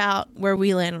talk about where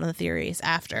we land on the theories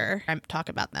after I talk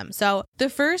about them. So the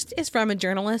first is from a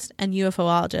journalist and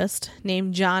UFOologist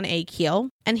named John A. Keel,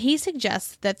 and he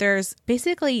suggests that there's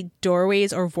basically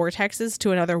doorways or vortexes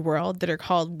to another world that are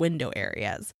called window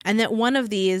areas, and that one of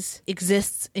these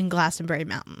exists in Glastonbury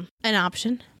Mountain. An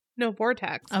option. No,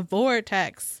 vortex. A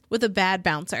vortex with a bad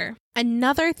bouncer.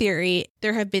 Another theory,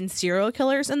 there have been serial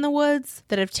killers in the woods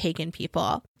that have taken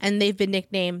people, and they've been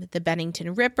nicknamed the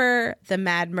Bennington Ripper, the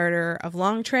Mad Murderer of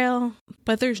Long Trail,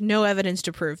 but there's no evidence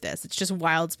to prove this. It's just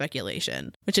wild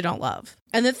speculation, which I don't love.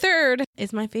 And the third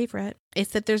is my favorite.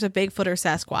 It's that there's a Bigfoot or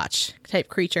Sasquatch type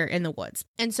creature in the woods.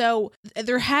 And so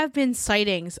there have been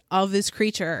sightings of this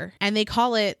creature, and they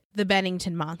call it the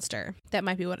Bennington Monster. That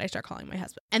might be what I start calling my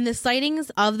husband. And the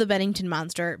sightings of the Bennington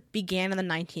Monster began in the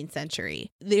 19th century.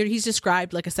 He's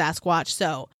described like a Sasquatch,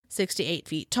 so 6 to 8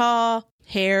 feet tall,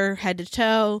 hair head to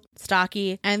toe,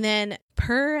 stocky. And then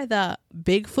per the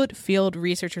Bigfoot Field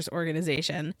Researchers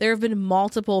Organization, there have been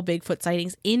multiple Bigfoot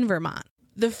sightings in Vermont.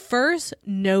 The first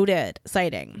noted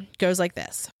sighting goes like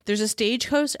this. There's a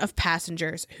stagecoach of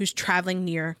passengers who's traveling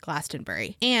near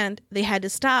Glastonbury, and they had to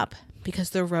stop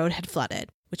because the road had flooded,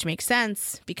 which makes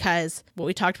sense because what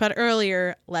we talked about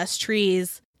earlier, less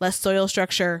trees, less soil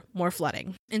structure, more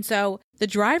flooding. And so the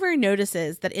driver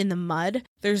notices that in the mud,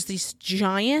 there's these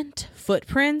giant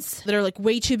footprints that are like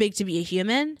way too big to be a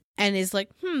human, and is like,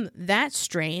 that's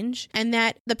strange. And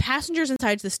that the passengers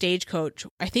inside the stagecoach,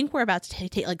 I think were about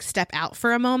to step out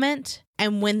for a moment.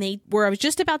 And when they were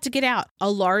just about to get out,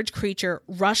 a large creature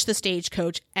rushed the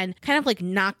stagecoach and kind of like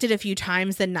knocked it a few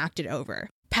times, then knocked it over.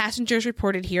 Passengers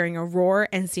reported hearing a roar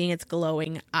and seeing its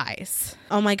glowing eyes.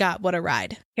 Oh my God, what a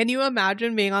ride. Can you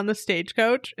imagine being on the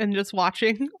stagecoach and just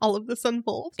watching all of this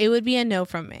unfold? It would be a no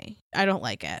from me. I don't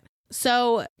like it.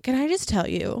 So can I just tell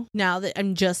you, now that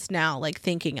I'm just now like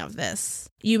thinking of this,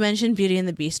 you mentioned Beauty and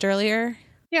the Beast earlier.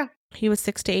 Yeah. He was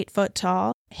 6 to 8 foot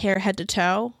tall, hair head to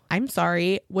toe. I'm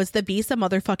sorry. Was the Beast a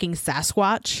motherfucking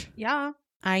Sasquatch? Yeah.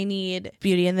 I need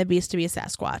Beauty and the Beast to be a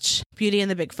Sasquatch. Beauty and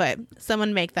the Bigfoot.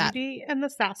 Someone make that. Beauty and the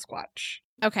Sasquatch.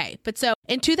 Okay, but so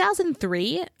in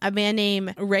 2003, a man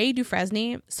named Ray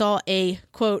Dufresne saw a,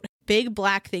 quote, big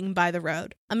black thing by the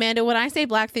road. Amanda, when I say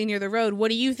black thing near the road, what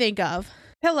do you think of?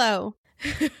 Pillow.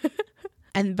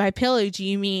 And by pillow, do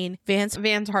you mean Vance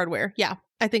Hardware? Yeah,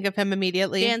 I think of him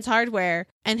immediately. Vance Hardware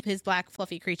and his black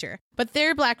fluffy creature. But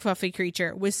their black fluffy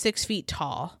creature was 6 feet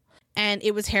tall. And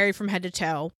it was hairy from head to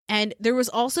toe. And there was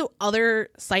also other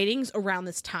sightings around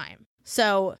this time.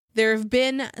 So there have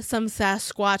been some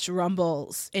Sasquatch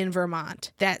rumbles in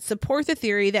Vermont that support the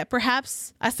theory that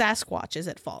perhaps a Sasquatch is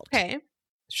at fault. Okay,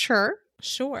 sure.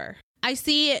 I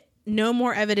see no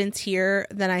more evidence here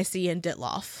than I see in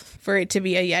Ditloff for it to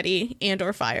be a Yeti and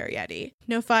or fire Yeti.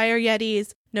 No fire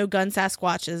Yetis, no gun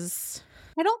Sasquatches.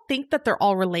 I don't think that they're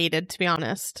all related, to be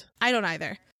honest. I don't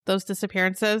either. Those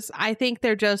disappearances. I think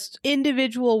they're just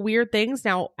individual weird things.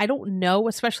 Now, I don't know,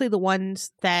 especially the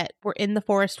ones that were in the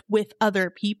forest with other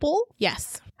people.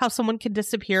 Yes. How someone could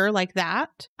disappear like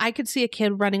that. I could see a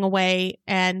kid running away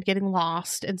and getting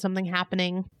lost and something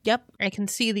happening. Yep. I can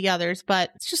see the others,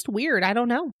 but it's just weird. I don't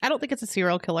know. I don't think it's a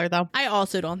serial killer, though. I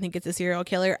also don't think it's a serial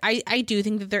killer. I do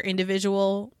think that they're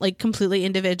individual, like completely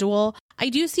individual. I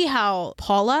do see how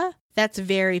Paula, that's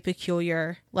very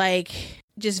peculiar. Like,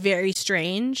 just very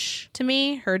strange to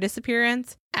me, her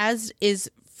disappearance, as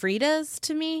is Frida's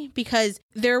to me, because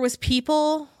there was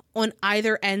people on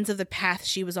either ends of the path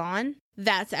she was on.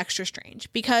 That's extra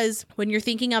strange, because when you're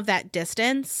thinking of that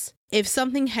distance, if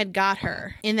something had got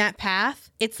her in that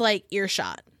path, it's like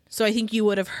earshot. So I think you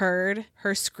would have heard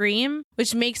her scream,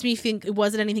 which makes me think it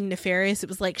wasn't anything nefarious. It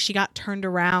was like she got turned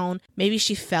around. Maybe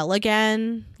she fell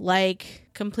again. Like,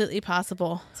 completely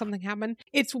possible. Something happened.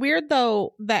 It's weird,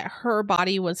 though, that her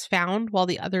body was found while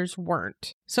the others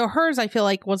weren't. So hers, I feel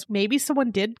like, was maybe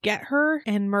someone did get her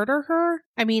and murder her.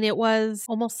 I mean, it was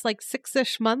almost like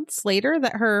 6-ish months later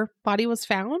that her body was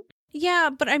found. Yeah,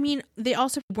 but I mean, they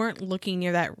also weren't looking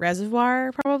near that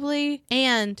reservoir, probably.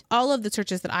 And all of the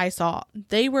searches that I saw,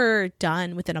 they were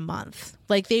done within a month.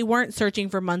 Like, they weren't searching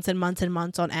for months and months and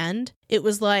months on end. It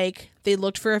was like they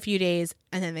looked for a few days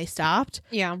and then they stopped.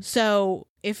 Yeah. So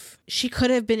if she could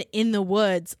have been in the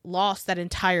woods, lost that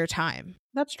entire time.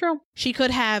 That's true. She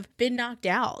could have been knocked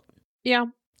out. Yeah.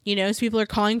 You know, so people are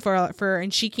calling for her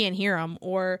and she can't hear them.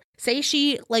 Or say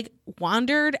she like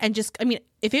wandered and just, I mean,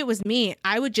 if it was me,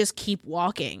 I would just keep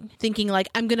walking thinking like,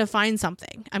 I'm going to find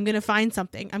something. I'm going to find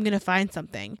something. I'm going to find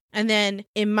something. And then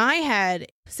in my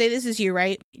head, say this is you,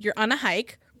 right? You're on a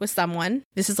hike with someone.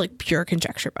 This is like pure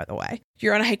conjecture, by the way.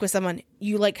 You're on a hike with someone.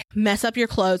 You like mess up your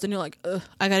clothes and you're like, ugh,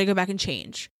 I got to go back and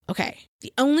change. Okay.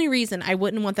 The only reason I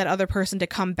wouldn't want that other person to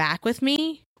come back with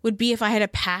me would be if I had a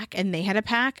pack and they had a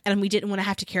pack and we didn't want to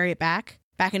have to carry it back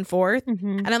and forth.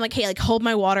 Mm-hmm. And I'm like, hey, like hold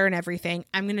my water and everything.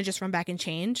 I'm going to just run back and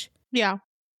change. Yeah.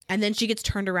 And then she gets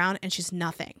turned around and she's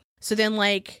nothing. So then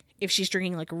like if she's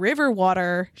drinking like river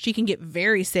water, she can get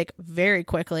very sick very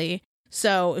quickly.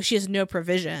 So if she has no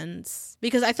provisions,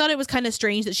 because I thought it was kind of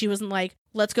strange that she wasn't like,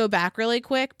 let's go back really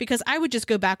quick, because I would just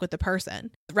go back with the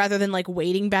person rather than like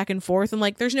waiting back and forth. I'm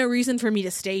like, there's no reason for me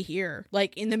to stay here,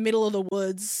 like in the middle of the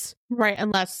woods. Right.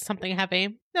 Unless something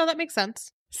heavy. No, that makes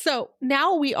sense. So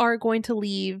now we are going to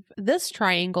leave this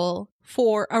triangle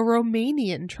for a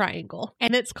Romanian triangle,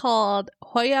 and it's called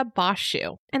Hoia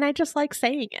Baciu. And I just like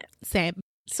saying it. Same.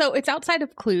 So it's outside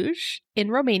of Cluj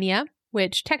in Romania,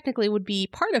 which technically would be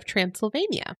part of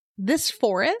Transylvania. This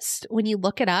forest, when you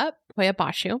look it up, Hoia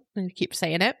Baciu, I'm going to keep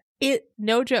saying it,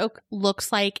 no joke,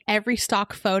 looks like every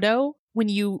stock photo when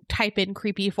you type in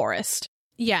creepy forest.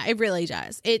 Yeah, it really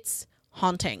does. It's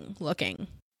haunting looking.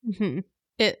 Mm-hmm.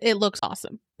 It looks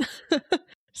awesome.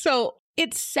 So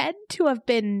it's said to have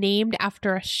been named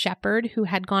after a shepherd who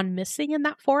had gone missing in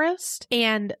that forest,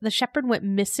 and the shepherd went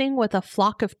missing with a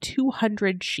flock of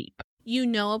 200 sheep. You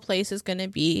know a place is going to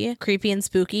be creepy and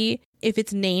spooky if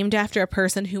it's named after a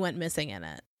person who went missing in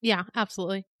it. Yeah,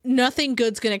 absolutely. Nothing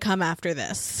good's going to come after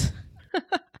this.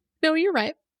 No, you're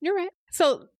right. You're right.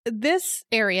 So this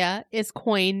area is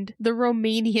coined the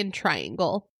Romanian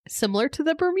Triangle, similar to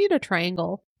the Bermuda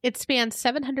Triangle. It spans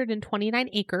 729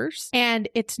 acres, and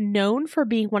it's known for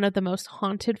being one of the most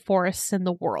haunted forests in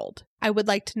the world. I would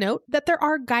like to note that there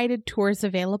are guided tours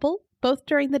available, both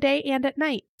during the day and at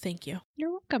night. Thank you.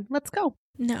 You're welcome. Let's go.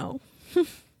 No.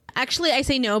 Actually, I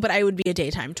say no, but I would be a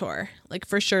daytime tour. Like,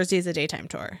 for sure, is a daytime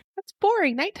tour. That's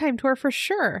boring. Nighttime tour for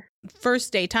sure.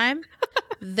 First daytime,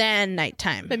 then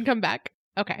nighttime. Then come back.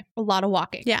 Okay. A lot of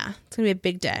walking. Yeah, it's going to be a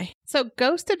big day. So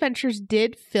Ghost Adventures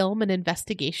did film an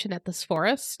investigation at this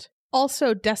forest.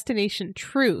 Also, Destination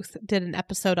Truth did an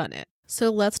episode on it. So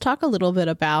let's talk a little bit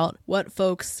about what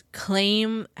folks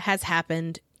claim has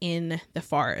happened in the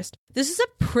forest. This is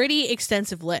a pretty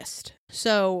extensive list.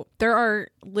 So there are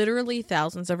literally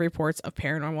thousands of reports of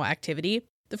paranormal activity.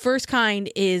 The first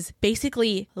kind is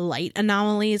basically light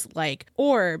anomalies like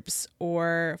orbs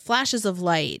or flashes of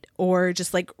light or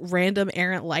just like random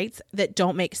errant lights that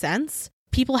don't make sense.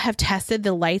 People have tested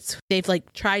the lights. They've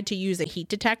like tried to use a heat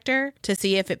detector to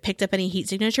see if it picked up any heat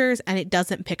signatures, and it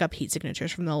doesn't pick up heat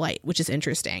signatures from the light, which is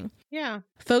interesting. Yeah.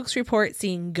 Folks report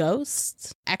seeing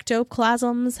ghosts,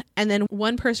 ectoplasms, and then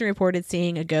one person reported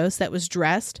seeing a ghost that was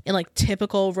dressed in like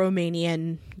typical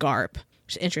Romanian garb,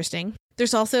 which is interesting.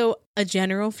 There's also a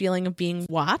general feeling of being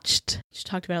watched, which I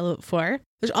talked about a little before.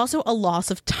 There's also a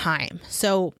loss of time.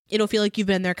 So it'll feel like you've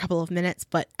been there a couple of minutes,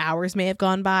 but hours may have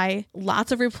gone by.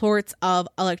 Lots of reports of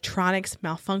electronics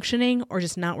malfunctioning or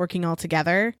just not working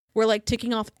altogether. We're like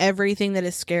ticking off everything that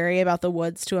is scary about the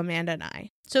woods to Amanda and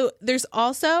I. So there's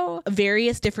also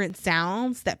various different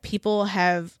sounds that people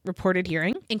have reported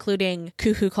hearing, including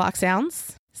cuckoo clock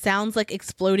sounds, sounds like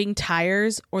exploding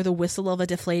tires or the whistle of a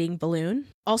deflating balloon.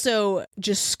 Also,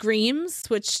 just screams,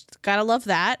 which gotta love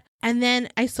that. And then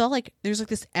I saw like there's like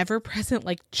this ever-present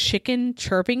like chicken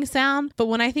chirping sound. But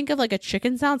when I think of like a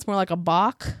chicken sound, it's more like a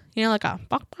bawk, you know, like a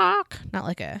bawk bawk, not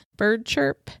like a bird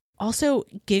chirp. Also,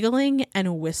 giggling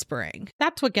and whispering.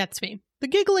 That's what gets me. The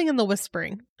giggling and the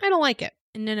whispering. I don't like it.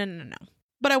 No.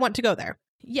 But I want to go there.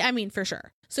 Yeah, I mean, for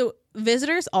sure. So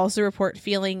visitors also report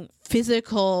feeling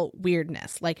physical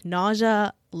weirdness like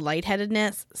nausea,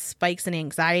 lightheadedness, spikes in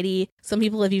anxiety. Some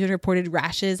people have even reported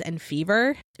rashes and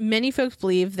fever. Many folks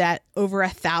believe that over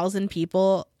 1,000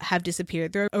 people have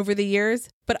disappeared there over the years,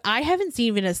 but I haven't seen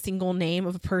even a single name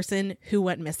of a person who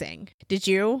went missing. Did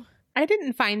you? I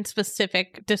didn't find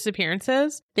specific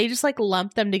disappearances. They just like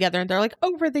lump them together and they're like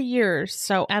over the years.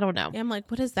 So I don't know. Yeah, I'm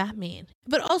like, what does that mean?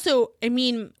 But also, I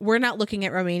mean, we're not looking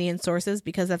at Romanian sources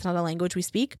because that's not a language we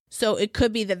speak. So it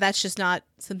could be that that's just not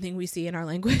something we see in our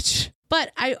language.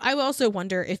 But I also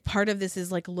wonder if part of this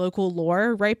is like local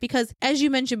lore, right? Because as you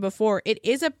mentioned before, it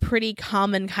is a pretty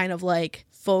common kind of like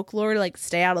folklore, like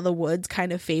stay out of the woods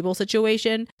kind of fable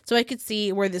situation. So I could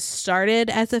see where this started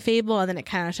as a fable and then it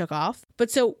kind of took off. But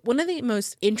so one of the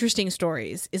most interesting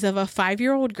stories is of a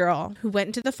 5-year-old girl who went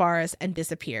into the forest and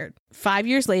disappeared. 5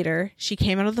 years later, she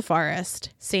came out of the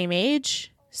forest, same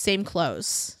age, same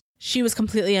clothes. She was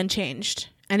completely unchanged.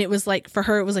 And it was like, for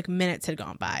her, it was like minutes had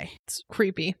gone by. It's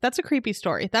creepy. That's a creepy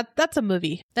story. That's a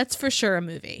movie. That's for sure a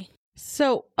movie.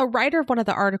 So a writer of one of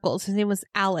the articles, his name was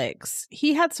Alex,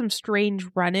 he had some strange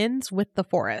run-ins with the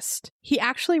forest. He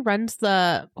actually runs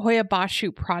the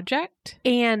Hoia-Baciu project,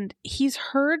 and he's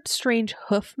heard strange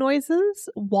hoof noises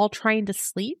while trying to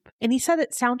sleep. And he said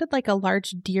it sounded like a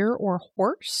large deer or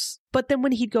horse. But then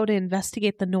when he'd go to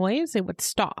investigate the noise, it would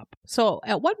stop. So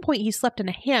at one point he slept in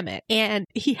a hammock and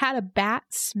he had a bat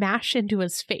smash into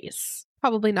his face.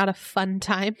 Probably not a fun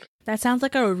time. That sounds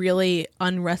like a really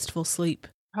unrestful sleep.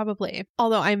 Probably.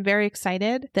 Although I'm very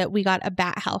excited that we got a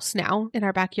bat house now in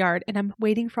our backyard and I'm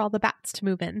waiting for all the bats to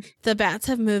move in. The bats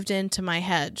have moved into my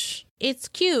hedge. It's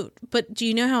cute, but do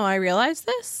you know how I realized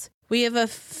this? We have a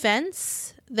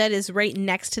fence that is right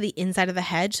next to the inside of the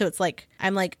hedge. So it's like,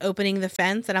 I'm like opening the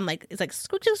fence and I'm like, it's like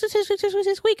squeak, squeak, squeak, squeak, squeak,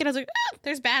 squeak, squeak. And I was like,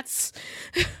 there's bats,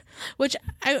 which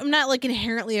I'm not like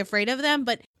inherently afraid of them.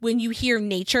 But when you hear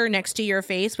nature next to your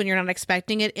face, when you're not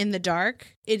expecting it in the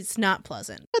dark, it's not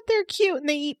pleasant. But they're cute and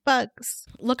they eat bugs.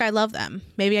 Look, I love them.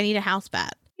 Maybe I need a house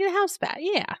bat. A house bat.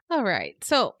 Yeah. All right.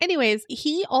 So anyways,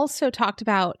 he also talked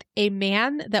about a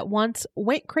man that once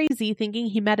went crazy thinking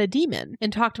he met a demon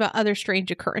and talked about other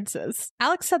strange occurrences.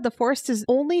 Alex said the forest is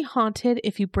only haunted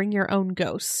if you bring your own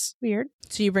ghosts. Weird.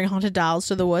 So you bring haunted dolls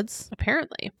to the woods?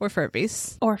 Apparently. Or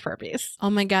Furbies. Or Furbies. Oh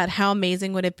my God. How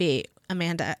amazing would it be,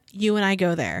 Amanda? You and I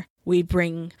go there. We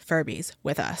bring Furbies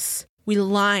with us. We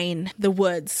line the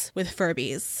woods with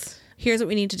Furbies. Here's what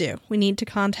we need to do. We need to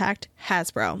contact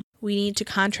Hasbro. We need to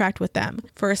contract with them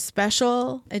for a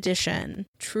special edition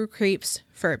True Creeps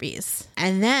Furbies.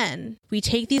 And then we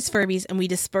take these Furbies and we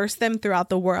disperse them throughout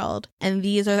the world. And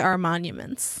these are our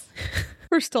monuments.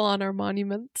 We're still on our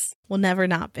monuments. Will never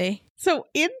not be. So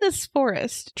in this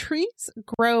forest, trees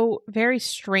grow very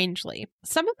strangely.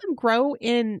 Some of them grow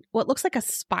in what looks like a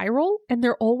spiral, and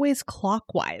they're always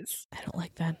clockwise. I don't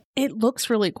like that. It looks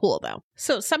really cool, though.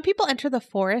 So some people enter the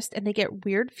forest and they get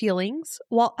weird feelings,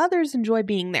 while others enjoy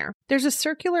being there. There's a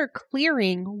circular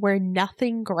clearing where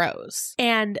nothing grows,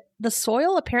 and the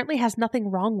soil apparently has nothing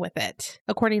wrong with it.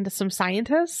 According to some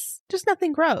scientists, just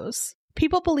nothing grows.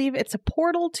 People believe it's a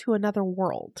portal to another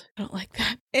world. I don't like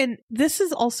that. And this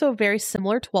is also very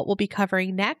similar to what we'll be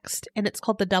covering next, and it's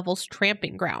called the Devil's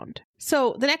Tramping Ground.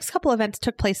 So the next couple events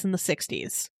took place in the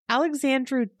 60s.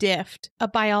 Alexandru Dift, a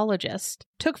biologist,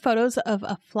 took photos of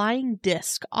a flying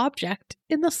disc object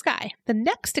in the sky. The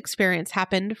next experience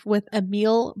happened with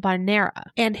Emil Barnera,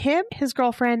 and him, his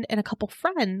girlfriend, and a couple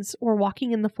friends were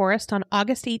walking in the forest on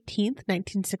August 18th,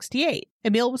 1968.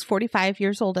 Emil was 45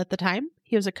 years old at the time.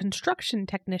 He was a construction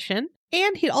technician,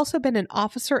 and he'd also been an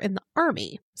officer in the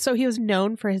army, so he was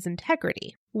known for his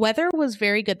integrity. Weather was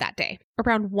very good that day.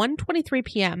 Around 1:23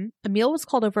 p.m., Emil was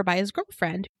called over by his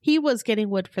girlfriend. He was getting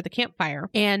wood for the campfire,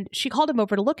 and she called him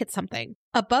over to look at something.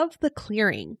 Above the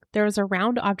clearing, there was a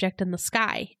round object in the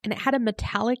sky, and it had a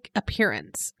metallic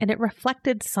appearance, and it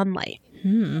reflected sunlight.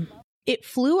 It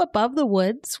flew above the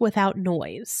woods without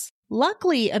noise.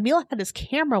 Luckily, Emil had his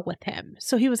camera with him,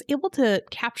 so he was able to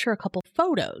capture a couple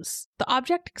photos. The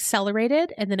object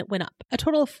accelerated and then it went up. A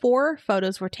total of 4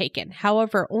 photos were taken.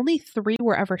 However, only 3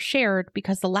 were ever shared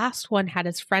because the last one had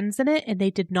his friends in it and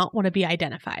they did not want to be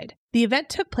identified. The event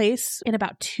took place in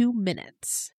about 2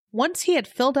 minutes. Once he had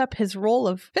filled up his roll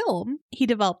of film, he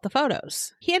developed the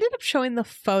photos. He ended up showing the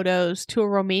photos to a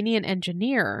Romanian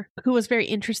engineer who was very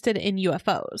interested in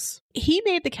UFOs. He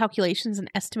made the calculations and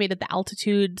estimated the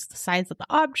altitudes, the size of the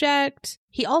object.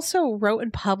 He also wrote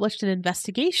and published an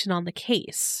investigation on the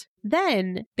case.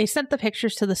 Then they sent the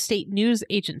pictures to the state news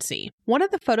agency. One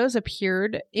of the photos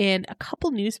appeared in a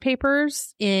couple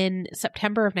newspapers in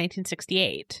September of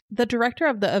 1968. The director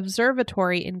of the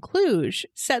observatory in Cluj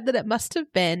said that it must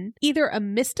have been either a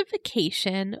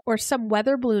mystification or some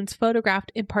weather balloons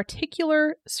photographed in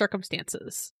particular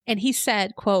circumstances. And he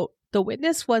said, quote, "The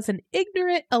witness was an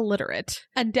ignorant illiterate,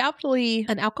 undoubtedly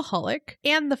an alcoholic,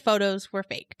 and the photos were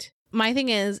faked." My thing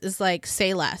is like,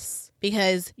 say less,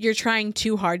 because you're trying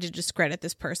too hard to discredit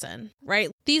this person, right?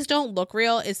 These don't look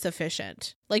real is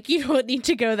sufficient. Like, you don't need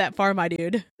to go that far, my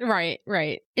dude.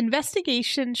 Right.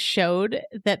 Investigation showed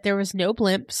that there was no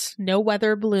blimps, no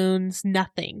weather balloons,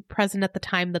 nothing present at the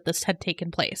time that this had taken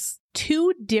place.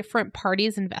 2 different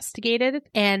parties investigated,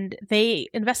 and they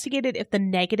investigated if the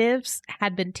negatives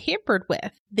had been tampered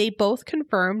with. They both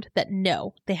confirmed that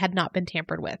no, they had not been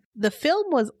tampered with. The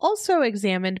film was also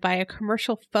examined by a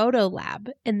commercial photo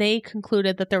lab, and they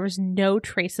concluded that there was no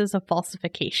traces of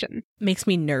falsification. Makes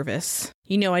me nervous.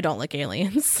 You know I don't like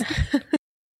aliens.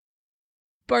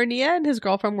 Barnea and his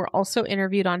girlfriend were also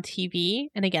interviewed on TV,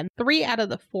 and again, 3 out of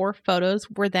the 4 photos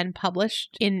were then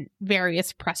published in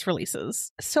various press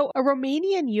releases. So a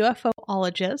Romanian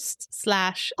UFOologist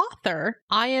 / author,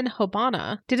 Ian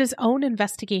Hobana, did his own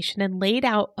investigation and laid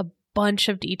out a bunch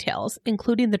of details,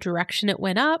 including the direction it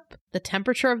went up, the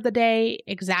temperature of the day,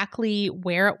 exactly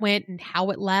where it went and how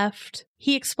it left.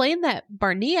 He explained that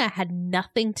Barnea had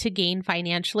nothing to gain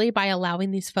financially by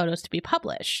allowing these photos to be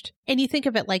published. And you think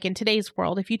of it like in today's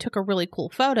world, if you took a really cool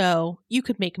photo, you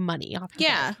could make money off of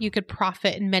it. You could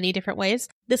profit in many different ways.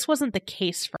 This wasn't the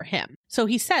case for him. So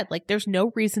he said, like, there's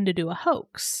no reason to do a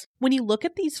hoax. When you look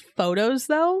at these photos,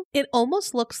 though, it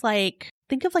almost looks like,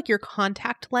 think of like your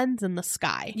contact lens in the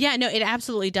sky. Yeah, no, it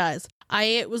absolutely does.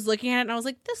 I was looking at it and I was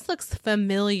like, this looks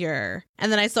familiar.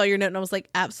 And then I saw your note and I was like,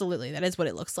 absolutely, that is what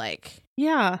it looks like.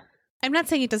 Yeah. I'm not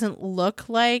saying it doesn't look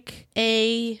like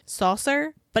a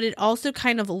saucer, but it also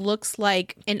kind of looks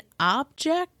like an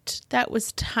object that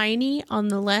was tiny on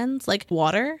the lens, like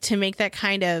water, to make that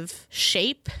kind of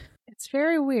shape. It's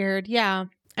very weird. Yeah.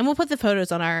 And we'll put the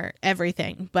photos on our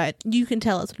everything, but you can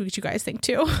tell us what you guys think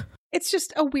too. It's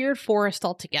just a weird forest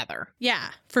altogether. Yeah,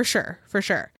 for sure.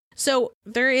 So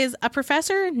there is a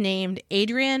professor named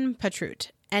Adrian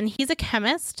Patrut, and he's a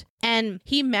chemist, and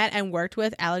he met and worked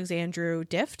with Alexandru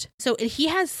Dift. So he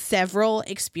has several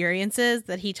experiences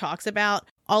that he talks about,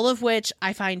 all of which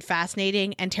I find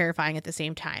fascinating and terrifying at the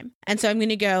same time. And so I'm going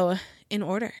to go in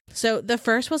order. So the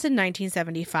first was in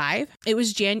 1975. It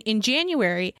was in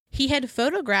January. He had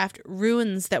photographed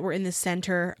ruins that were in the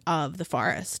center of the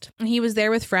forest. And he was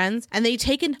there with friends, and they'd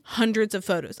taken hundreds of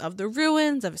photos of the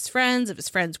ruins, of his friends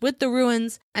with the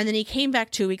ruins. And then he came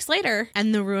back 2 weeks later,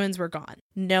 and the ruins were gone.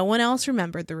 No one else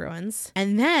remembered the ruins.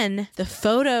 And then the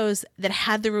photos that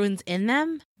had the ruins in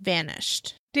them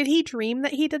vanished. Did he dream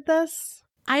that he did this?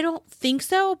 I don't think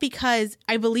so, because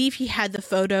I believe he had the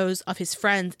photos of his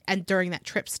friends and during that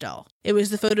trip still. It was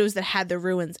the photos that had the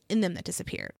ruins in them that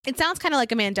disappeared. It sounds kind of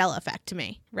like a Mandela effect to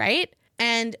me, right?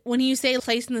 And when you say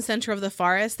place in the center of the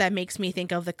forest, that makes me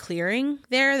think of the clearing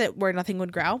there where nothing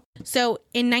would grow. So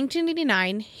in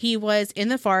 1989, he was in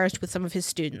the forest with some of his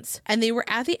students, and they were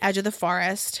at the edge of the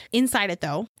forest, inside it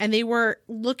though, and they were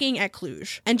looking at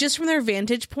Cluj. And just from their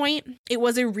vantage point, it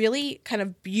was a really kind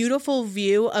of beautiful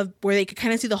view of where they could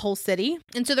kind of see the whole city.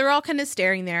 And so they're all kind of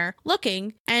staring there,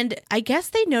 looking, and I guess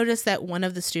they noticed that one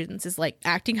of the students is like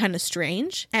acting kind of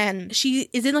strange, and she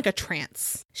is in like a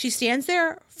trance. She stands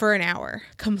there for an hour,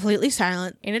 completely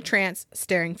silent, in a trance,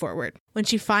 staring forward. When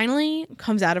she finally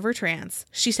comes out of her trance,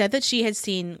 she said that she had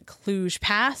seen Cluj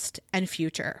past and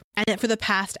future, and that for the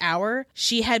past hour,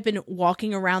 she had been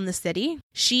walking around the city.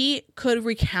 She could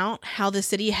recount how the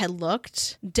city had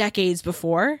looked decades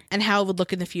before and how it would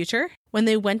look in the future. When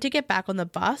they went to get back on the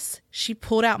bus, she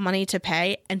pulled out money to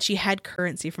pay, and she had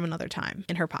currency from another time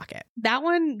in her pocket. That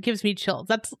one gives me chills.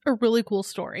 That's a really cool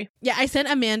story. Yeah, I sent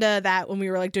Amanda that when we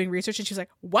were like doing research, and she was like,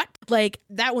 what? Like,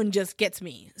 that one just gets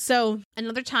me. So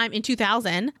another time in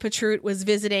 2000, Patruut was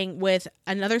visiting with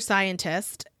another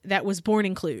scientist that was born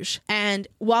in Cluj. And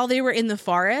while they were in the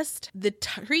forest, the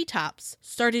treetops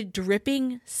started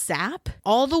dripping sap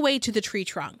all the way to the tree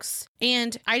trunks.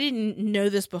 And I didn't know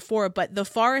this before, but the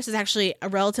forest is actually a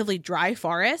relatively dry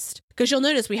forest. Because you'll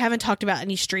notice we haven't talked about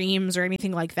any streams or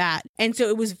anything like that. And so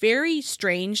it was very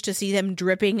strange to see them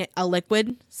dripping a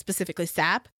liquid, specifically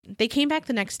sap. They came back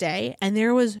the next day and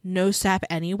there was no sap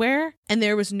anywhere. And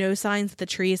there was no signs that the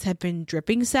trees had been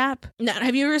dripping sap. Now,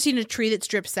 have you ever seen a tree that's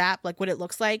dripped sap? Like what it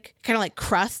looks like? Kind of like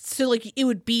crusts. So like it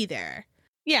would be there.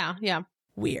 Yeah.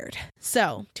 Weird.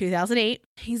 So 2008,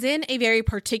 he's in a very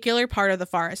particular part of the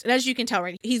forest. And as you can tell,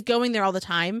 right, he's going there all the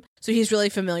time. So he's really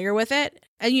familiar with it.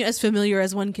 And as familiar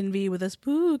as one can be with a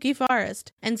spooky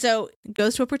forest. And so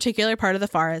goes to a particular part of the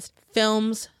forest,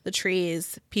 films the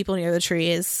trees, people near the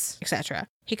trees, etc.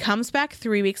 He comes back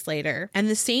 3 weeks later, and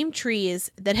the same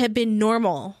trees that had been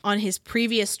normal on his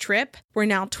previous trip were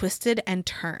now twisted and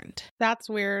turned. That's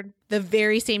weird. The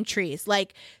very same trees.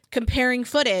 Like, comparing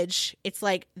footage, it's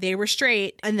like they were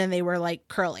straight and then they were like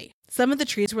curly. Some of the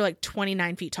trees were like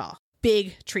 29 feet tall.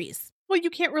 Big trees. Well, you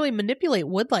can't really manipulate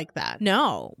wood like that.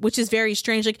 No, which is very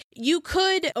strange. Like, you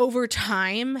could, over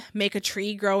time, make a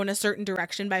tree grow in a certain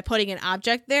direction by putting an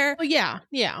object there. Well,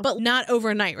 yeah. But not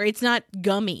overnight, right? It's not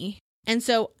gummy. And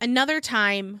so another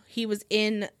time he was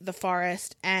in the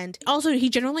forest, and also he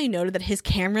generally noted that his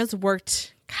cameras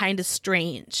worked kind of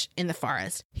strange in the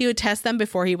forest. He would test them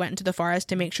before he went into the forest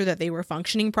to make sure that they were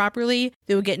functioning properly.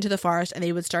 They would get into the forest and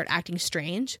they would start acting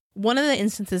strange. One of the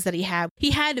instances that he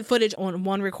had footage on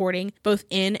one recording, both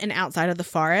in and outside of the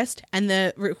forest, and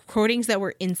the recordings that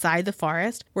were inside the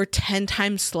forest were 10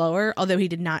 times slower, although he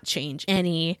did not change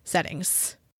any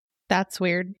settings. That's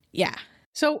weird. Yeah.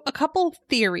 So a couple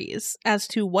theories as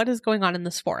to what is going on in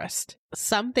this forest.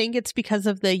 Some think it's because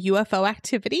of the UFO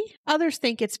activity. Others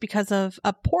think it's because of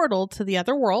a portal to the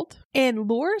other world. And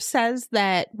lore says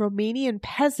that Romanian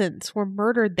peasants were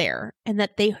murdered there and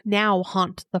that they now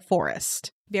haunt the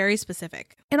forest. Very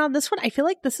specific. And on this one, I feel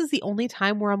like this is the only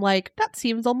time where I'm like, that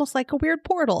seems almost like a weird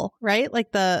portal, right?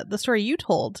 Like the story you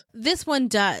told. This one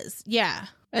does. Yeah.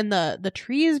 And the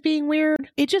trees being weird.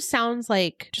 It just sounds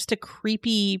like just a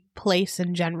creepy place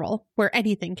in general where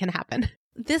anything can happen.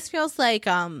 This feels like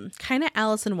kind of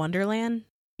Alice in Wonderland.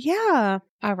 Yeah.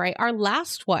 All right. Our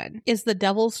last one is the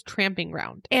Devil's Tramping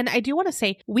Ground. And I do want to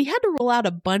say, we had to roll out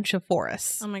a bunch of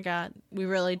forests. Oh my God. We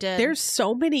really did. There's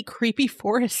so many creepy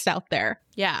forests out there.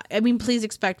 Yeah. I mean, please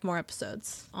expect more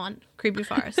episodes on creepy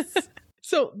forests.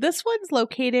 So this one's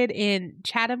located in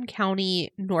Chatham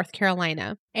County, North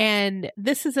Carolina. And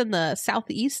this is in the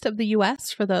southeast of the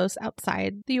U.S. for those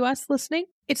outside the U.S. listening.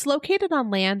 It's located on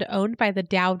land owned by the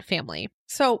Dowd family.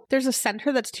 So there's a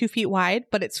center that's 2 feet wide,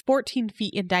 but it's 14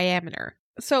 feet in diameter.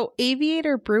 So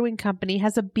Aviator Brewing Company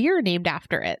has a beer named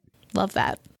after it. Love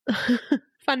that.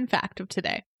 Fun fact of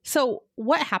today. So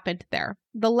what happened there?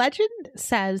 The legend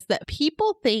says that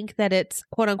people think that it's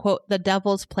quote unquote the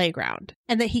devil's playground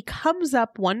and that he comes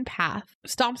up one path,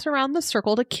 stomps around the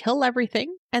circle to kill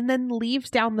everything, and then leaves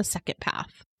down the second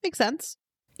path. Makes sense.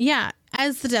 Yeah,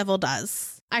 as the devil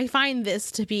does. I find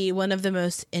this to be one of the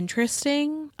most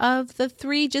interesting of the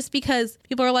three, just because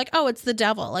people are like, oh, it's the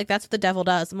devil. Like, that's what the devil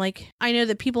does. I'm like, I know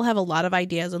that people have a lot of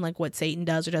ideas on like what Satan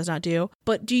does or does not do.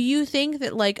 But do you think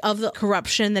that like of the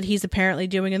corruption that he's apparently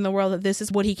doing in the world, that this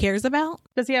is what he cares about?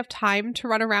 Does he have time to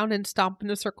run around and stomp in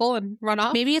a circle and run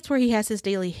off? Maybe it's where he has his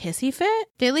daily hissy fit.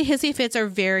 Daily hissy fits are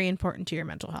very important to your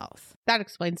mental health. That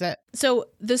explains it. So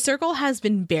the circle has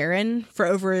been barren for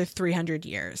over 300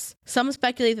 years. Some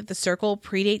speculate that the circle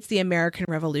predates the American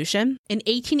Revolution. An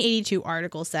 1882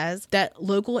 article says that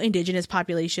local indigenous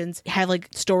populations have like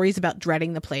stories about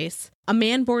dreading the place. A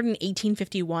man born in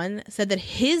 1851 said that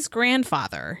his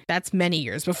grandfather, that's many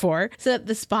years before, said that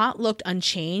the spot looked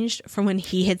unchanged from when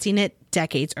he had seen it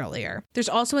decades earlier. There's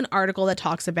also an article that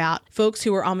talks about folks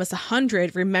who were almost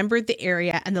 100 remembered the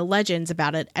area and the legends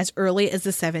about it as early as the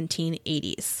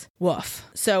 1780s. Woof.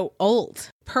 So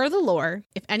old. Per the lore,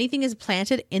 if anything is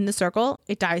planted in the circle,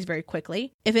 it dies very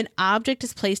quickly. If an object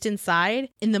is placed inside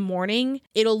in the morning,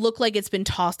 it'll look like it's been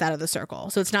tossed out of the circle.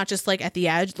 So it's not just like at the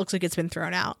edge, it looks like it's been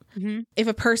thrown out. Mm-hmm. If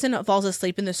a person falls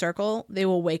asleep in the circle, they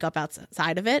will wake up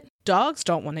outside of it. Dogs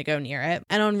don't want to go near it.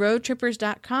 And on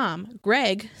roadtrippers.com,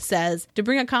 Greg says to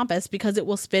bring a compass because it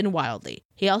will spin wildly.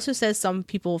 He also says some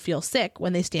people feel sick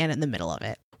when they stand in the middle of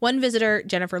it. One visitor,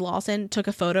 Jennifer Lawson, took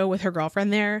a photo with her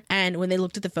girlfriend there, and when they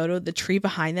looked at the photo, the tree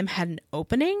behind them had an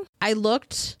opening. I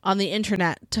looked on the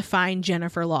internet to find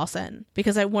Jennifer Lawson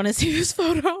because I want to see this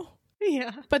photo.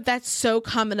 Yeah. But that's so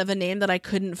common of a name that I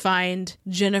couldn't find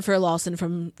Jennifer Lawson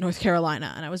from North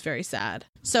Carolina, and I was very sad.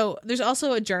 So there's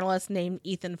also a journalist named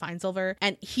Ethan Feinsilver,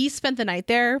 and he spent the night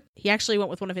there. He actually went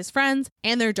with one of his friends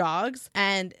and their dogs,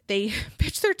 and they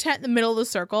pitched their tent in the middle of the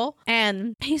circle,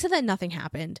 and he said that nothing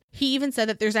happened. He even said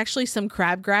that there's actually some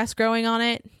crabgrass growing on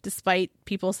it, despite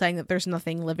people saying that there's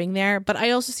nothing living there. But I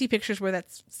also see pictures where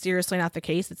that's seriously not the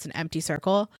case. It's an empty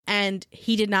circle, and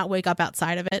he did not wake up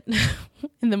outside of it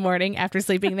in the morning after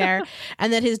sleeping there,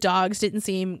 and that his dogs didn't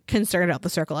seem concerned about the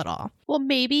circle at all. Well,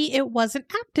 maybe it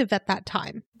wasn't active at that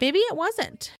time. Maybe it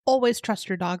wasn't. Always trust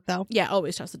your dog, though. Yeah,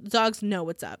 always trust it. The dogs know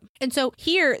what's up. And so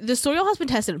here, the soil has been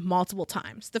tested multiple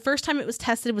times. The first time it was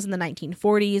tested was in the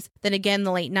 1940s, then again in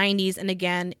the late 90s, and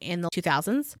again in the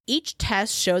 2000s. Each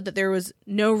test showed that there was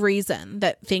no reason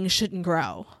that things shouldn't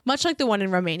grow, much like the one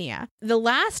in Romania. The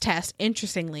last test,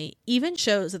 interestingly, even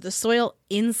shows that the soil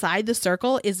inside the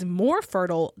circle is more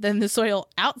fertile than the soil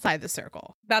outside the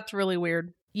circle. That's really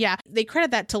weird. Yeah, they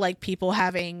credit that to like people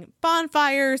having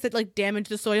bonfires that like damage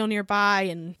the soil nearby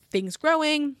and things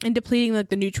growing and depleting like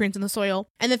the nutrients in the soil.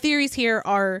 And the theories here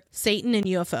are Satan and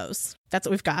UFOs. That's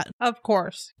what we've got. Of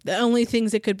course. The only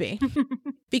things it could be.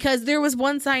 Because there was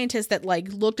one scientist that like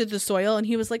looked at the soil and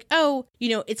he was like, oh, you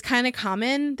know, it's kind of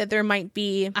common that there might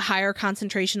be a higher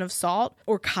concentration of salt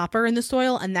or copper in the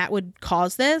soil and that would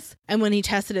cause this. And when he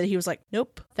tested it, he was like,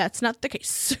 nope, that's not the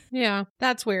case. Yeah,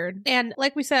 that's weird. And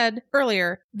like we said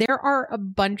earlier, there are a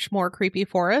bunch more creepy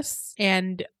forests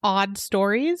and odd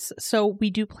stories. So we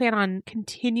do plan on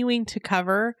continuing to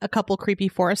cover a couple creepy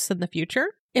forests in the future.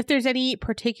 If there's any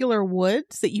particular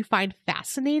woods that you find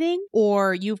fascinating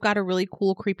or you've got a really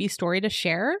cool, creepy story to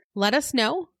share, let us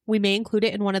know. We may include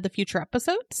it in one of the future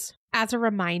episodes. As a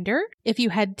reminder, if you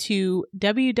head to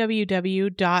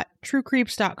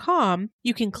www.truecreeps.com,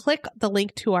 you can click the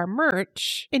link to our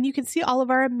merch and you can see all of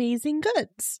our amazing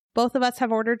goods. Both of us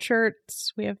have ordered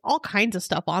shirts. We have all kinds of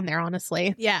stuff on there,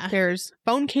 honestly. Yeah. There's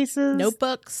phone cases.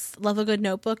 Notebooks. Love a good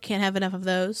notebook. Can't have enough of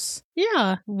those.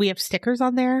 Yeah. We have stickers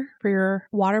on there for your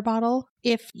water bottle.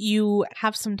 If you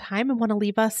have some time and want to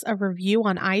leave us a review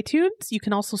on iTunes, you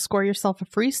can also score yourself a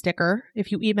free sticker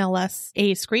if you email us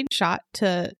a screenshot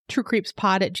to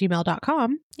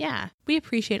truecreepspod@gmail.com. Yeah. We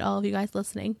appreciate all of you guys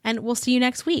listening, and we'll see you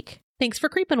next week. Thanks for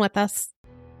creeping with us.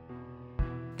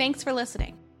 Thanks for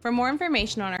listening. For more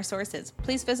information on our sources,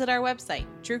 please visit our website,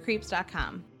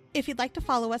 truecreeps.com. If you'd like to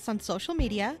follow us on social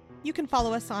media, you can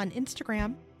follow us on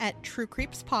Instagram at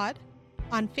truecreepspod,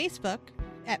 on Facebook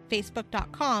at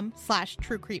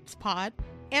facebook.com/truecreepspod,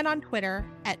 and on Twitter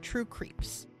at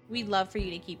truecreeps. We'd love for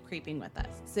you to keep creeping with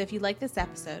us. So if you like this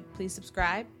episode, please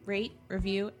subscribe, rate,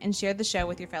 review, and share the show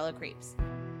with your fellow creeps.